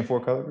 And was she in 4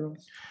 Color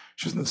Girls?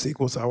 She was in the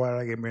sequel to Why Did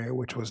I Get Married,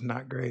 which was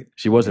not great.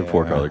 She was in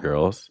 4 Yeah. Color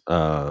Girls.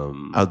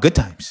 Good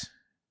Times.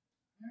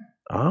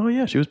 Oh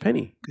yeah, she was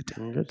Penny. Good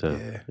Times. Good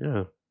time.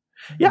 Yeah.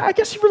 Yeah, I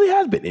guess she really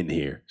has been in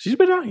here. She's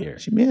been out here.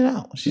 She made it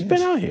out. She's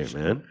been out here,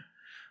 man.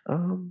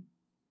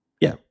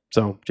 Yeah.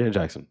 So Janet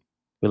Jackson,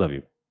 we love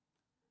you.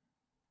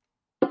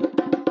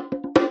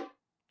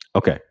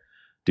 Okay.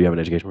 Do you have an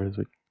education word this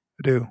week?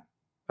 I do.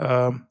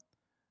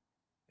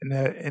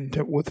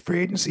 With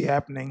free agency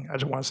happening, I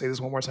just want to say this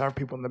one more time for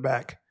people in the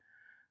back.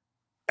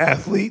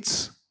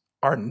 Athletes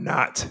are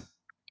not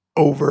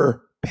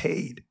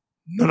overpaid.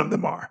 None of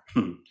them are.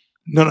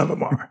 None of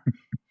them are.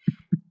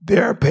 They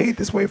are paid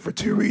this way for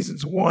 2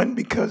 reasons. One,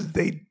 because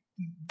they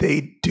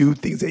do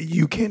things that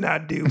you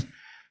cannot do.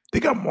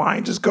 Think I'm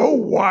lying. Just go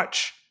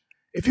watch.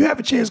 If you have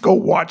a chance, go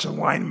watch a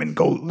lineman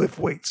go lift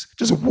weights.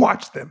 Just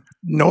watch them.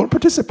 Don't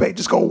participate.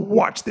 Just go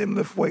watch them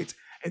lift weights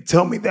and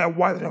tell me that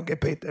why they don't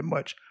get paid that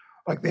much.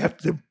 Like they have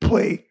to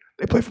play.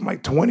 They play from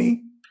like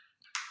 20,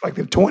 like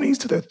their 20s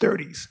to their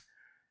 30s,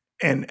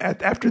 and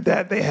after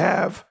that they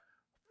have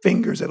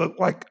fingers that look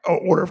like an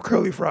order of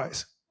curly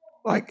fries.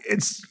 Like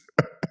it's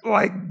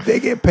like they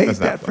get paid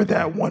that for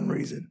that one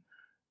reason.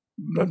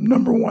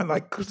 Number one,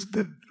 like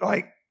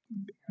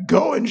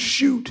go and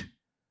shoot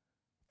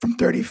from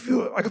 30 feet,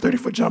 like a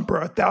 30-foot jumper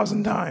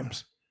 1,000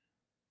 times.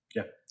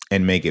 Yeah.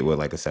 And make it with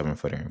like a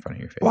 7-footer in front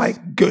of your face.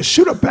 Like go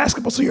shoot a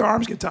basketball so your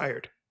arms get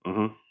tired.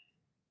 Mm-hmm.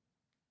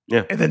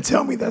 Yeah. And then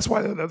tell me that's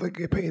why they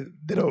get paid.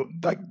 They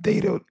don't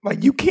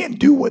like you can't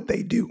do what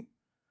they do.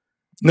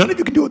 None of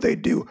you can do what they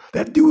do.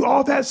 They do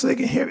all that so they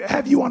can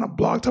have you on a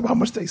blog talk about how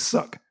much they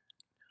suck.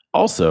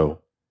 Also,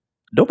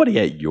 nobody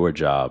at your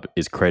job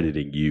is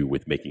crediting you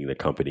with making the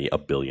company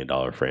 $1 billion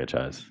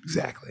franchise.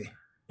 Exactly.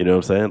 You know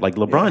what I'm saying? Like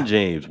LeBron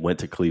James went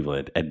to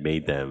Cleveland and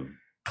made them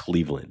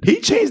Cleveland.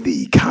 He changed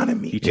the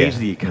economy. He changed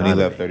the When he economy.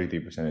 left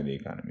 33% of the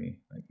economy.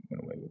 Like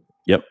went away with it.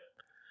 Yep.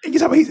 And you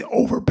talk about he's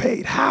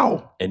overpaid.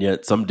 How? And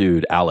yet some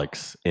dude,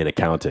 Alex, in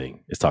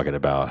accounting, is talking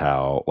about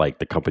how like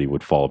the company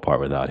would fall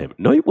apart without him.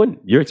 No, you wouldn't.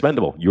 You're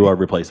expendable. You are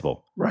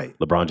replaceable. Right.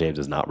 LeBron James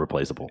is not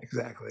replaceable.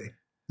 Exactly.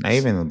 Not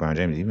even LeBron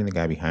James. Even the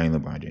guy behind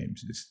LeBron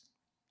James is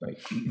like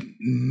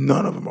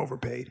None of them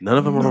overpaid. None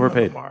of them are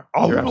overpaid.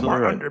 All You're of them absolutely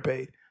are right.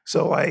 underpaid.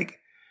 So like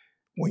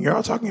when you're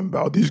all talking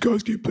about these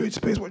guys get paid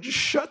space, well, just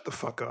shut the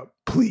fuck up,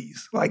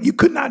 please. Like you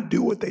could not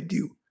do what they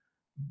do,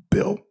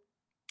 Bill.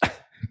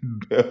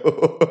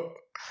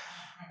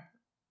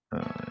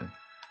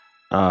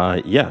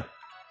 Yeah.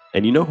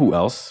 And you know who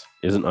else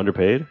isn't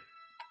underpaid?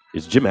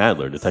 It's Jim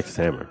Adler, the Texas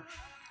Hammer.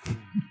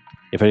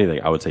 If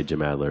anything, I would say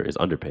Jim Adler is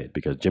underpaid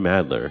because Jim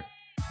Adler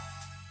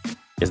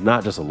is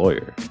not just a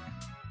lawyer.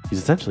 He's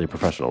essentially a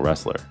professional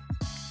wrestler.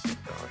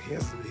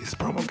 His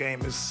promo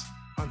game is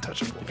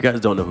untouchable. If you guys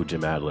don't know who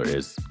Jim Adler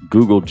is,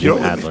 Google Jim You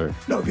don't live Adler. in-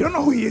 no, if you don't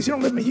know who he is, you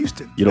don't live in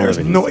Houston. You don't There's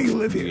live in no Houston. way you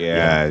live here.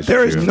 Yeah, it's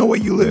There is true. no way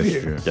you live That's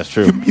here. true. That's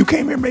true. You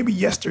came here maybe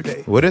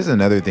yesterday. What is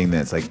another thing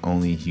that's like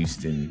only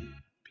Houston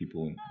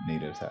people,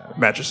 natives have?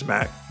 Mattress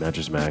Mac.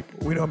 Mattress Mac.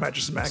 We know what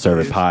Mattress Mac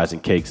Serving is. pies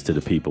and cakes to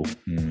the people.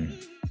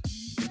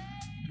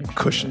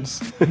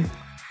 Cushions.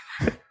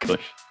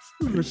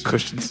 Cushions.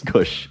 Cushions.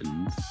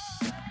 Cushions.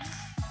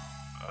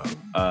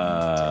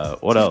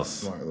 What else?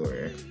 Smart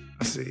lawyer.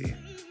 Let's see.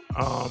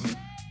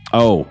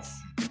 Oh.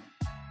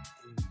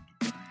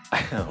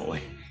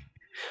 Wait.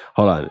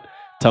 Hold on.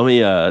 Tell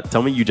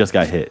me you just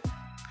got hit.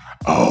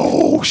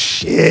 Oh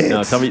shit.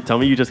 No, tell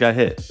me you just got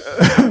hit.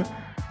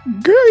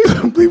 Girl, you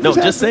don't believe No,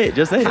 what's just say happening. it.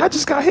 Just say I it.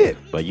 just got hit.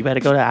 But you better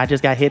go to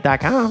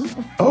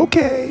IJustGotHit.com.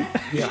 Okay.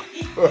 Yeah.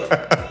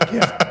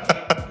 Yeah.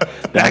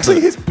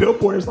 Actually, his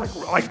billboard is like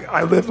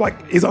I live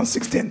like he's on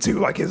 610 too.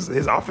 Like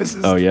his office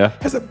is. Oh, yeah?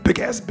 Has a big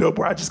ass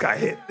billboard. I just got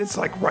hit. It's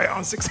like right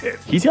on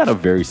 610. He's got a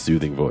very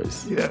soothing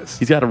voice. Yes.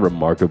 He's got a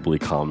remarkably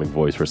calming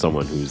voice for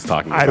someone who's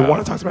talking I about. don't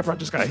want to talk to him after I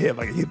just got hit.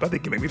 Like I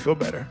think he make me feel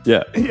better.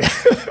 Yeah. Yeah.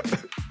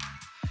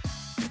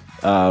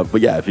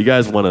 But yeah, if you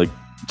guys want to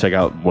check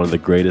out one of the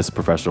greatest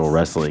professional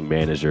wrestling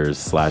managers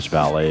 /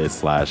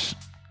 valets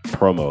 /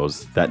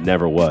 promos that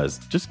never was,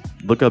 just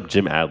look up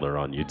Jim Adler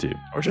on YouTube.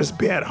 Or just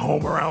be at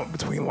home around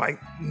between like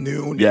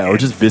noon. Yeah, or and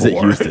just visit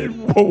 4.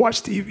 Houston. We'll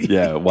watch TV.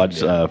 Yeah, watch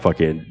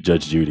fucking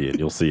Judge Judy and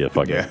you'll see a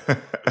fucking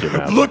Jim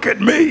Adler. Look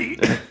at me.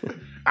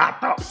 I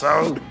thought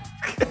so.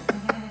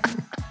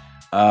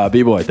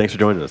 B-Boy, thanks for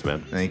joining us,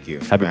 man. Thank you.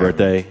 Happy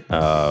birthday.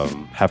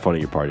 Have fun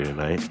at your party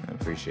tonight. I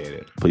appreciate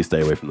it. Please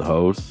stay away from the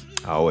hoes.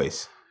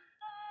 Always.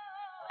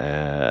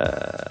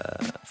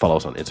 Follow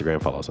us on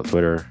Instagram. Follow us on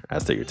Twitter.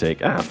 State Your Take.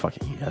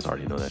 Fucking, you guys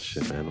already know that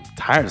shit, man. I'm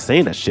tired of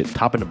saying that shit.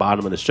 Top and the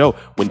bottom of the show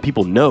when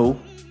people know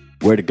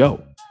where to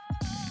go.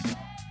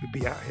 We'll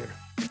be out here.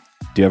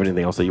 Do you have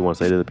anything else that you want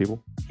to say to the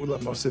people? We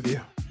love most of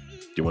you.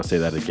 Do you want to say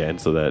that again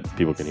so that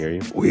people can hear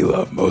you? We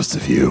love most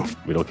of you.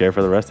 We don't care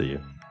for the rest of you.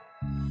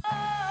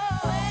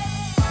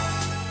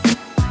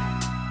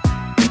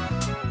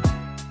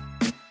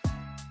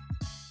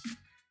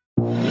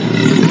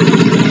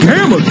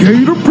 Gamma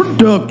Gator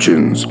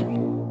Productions.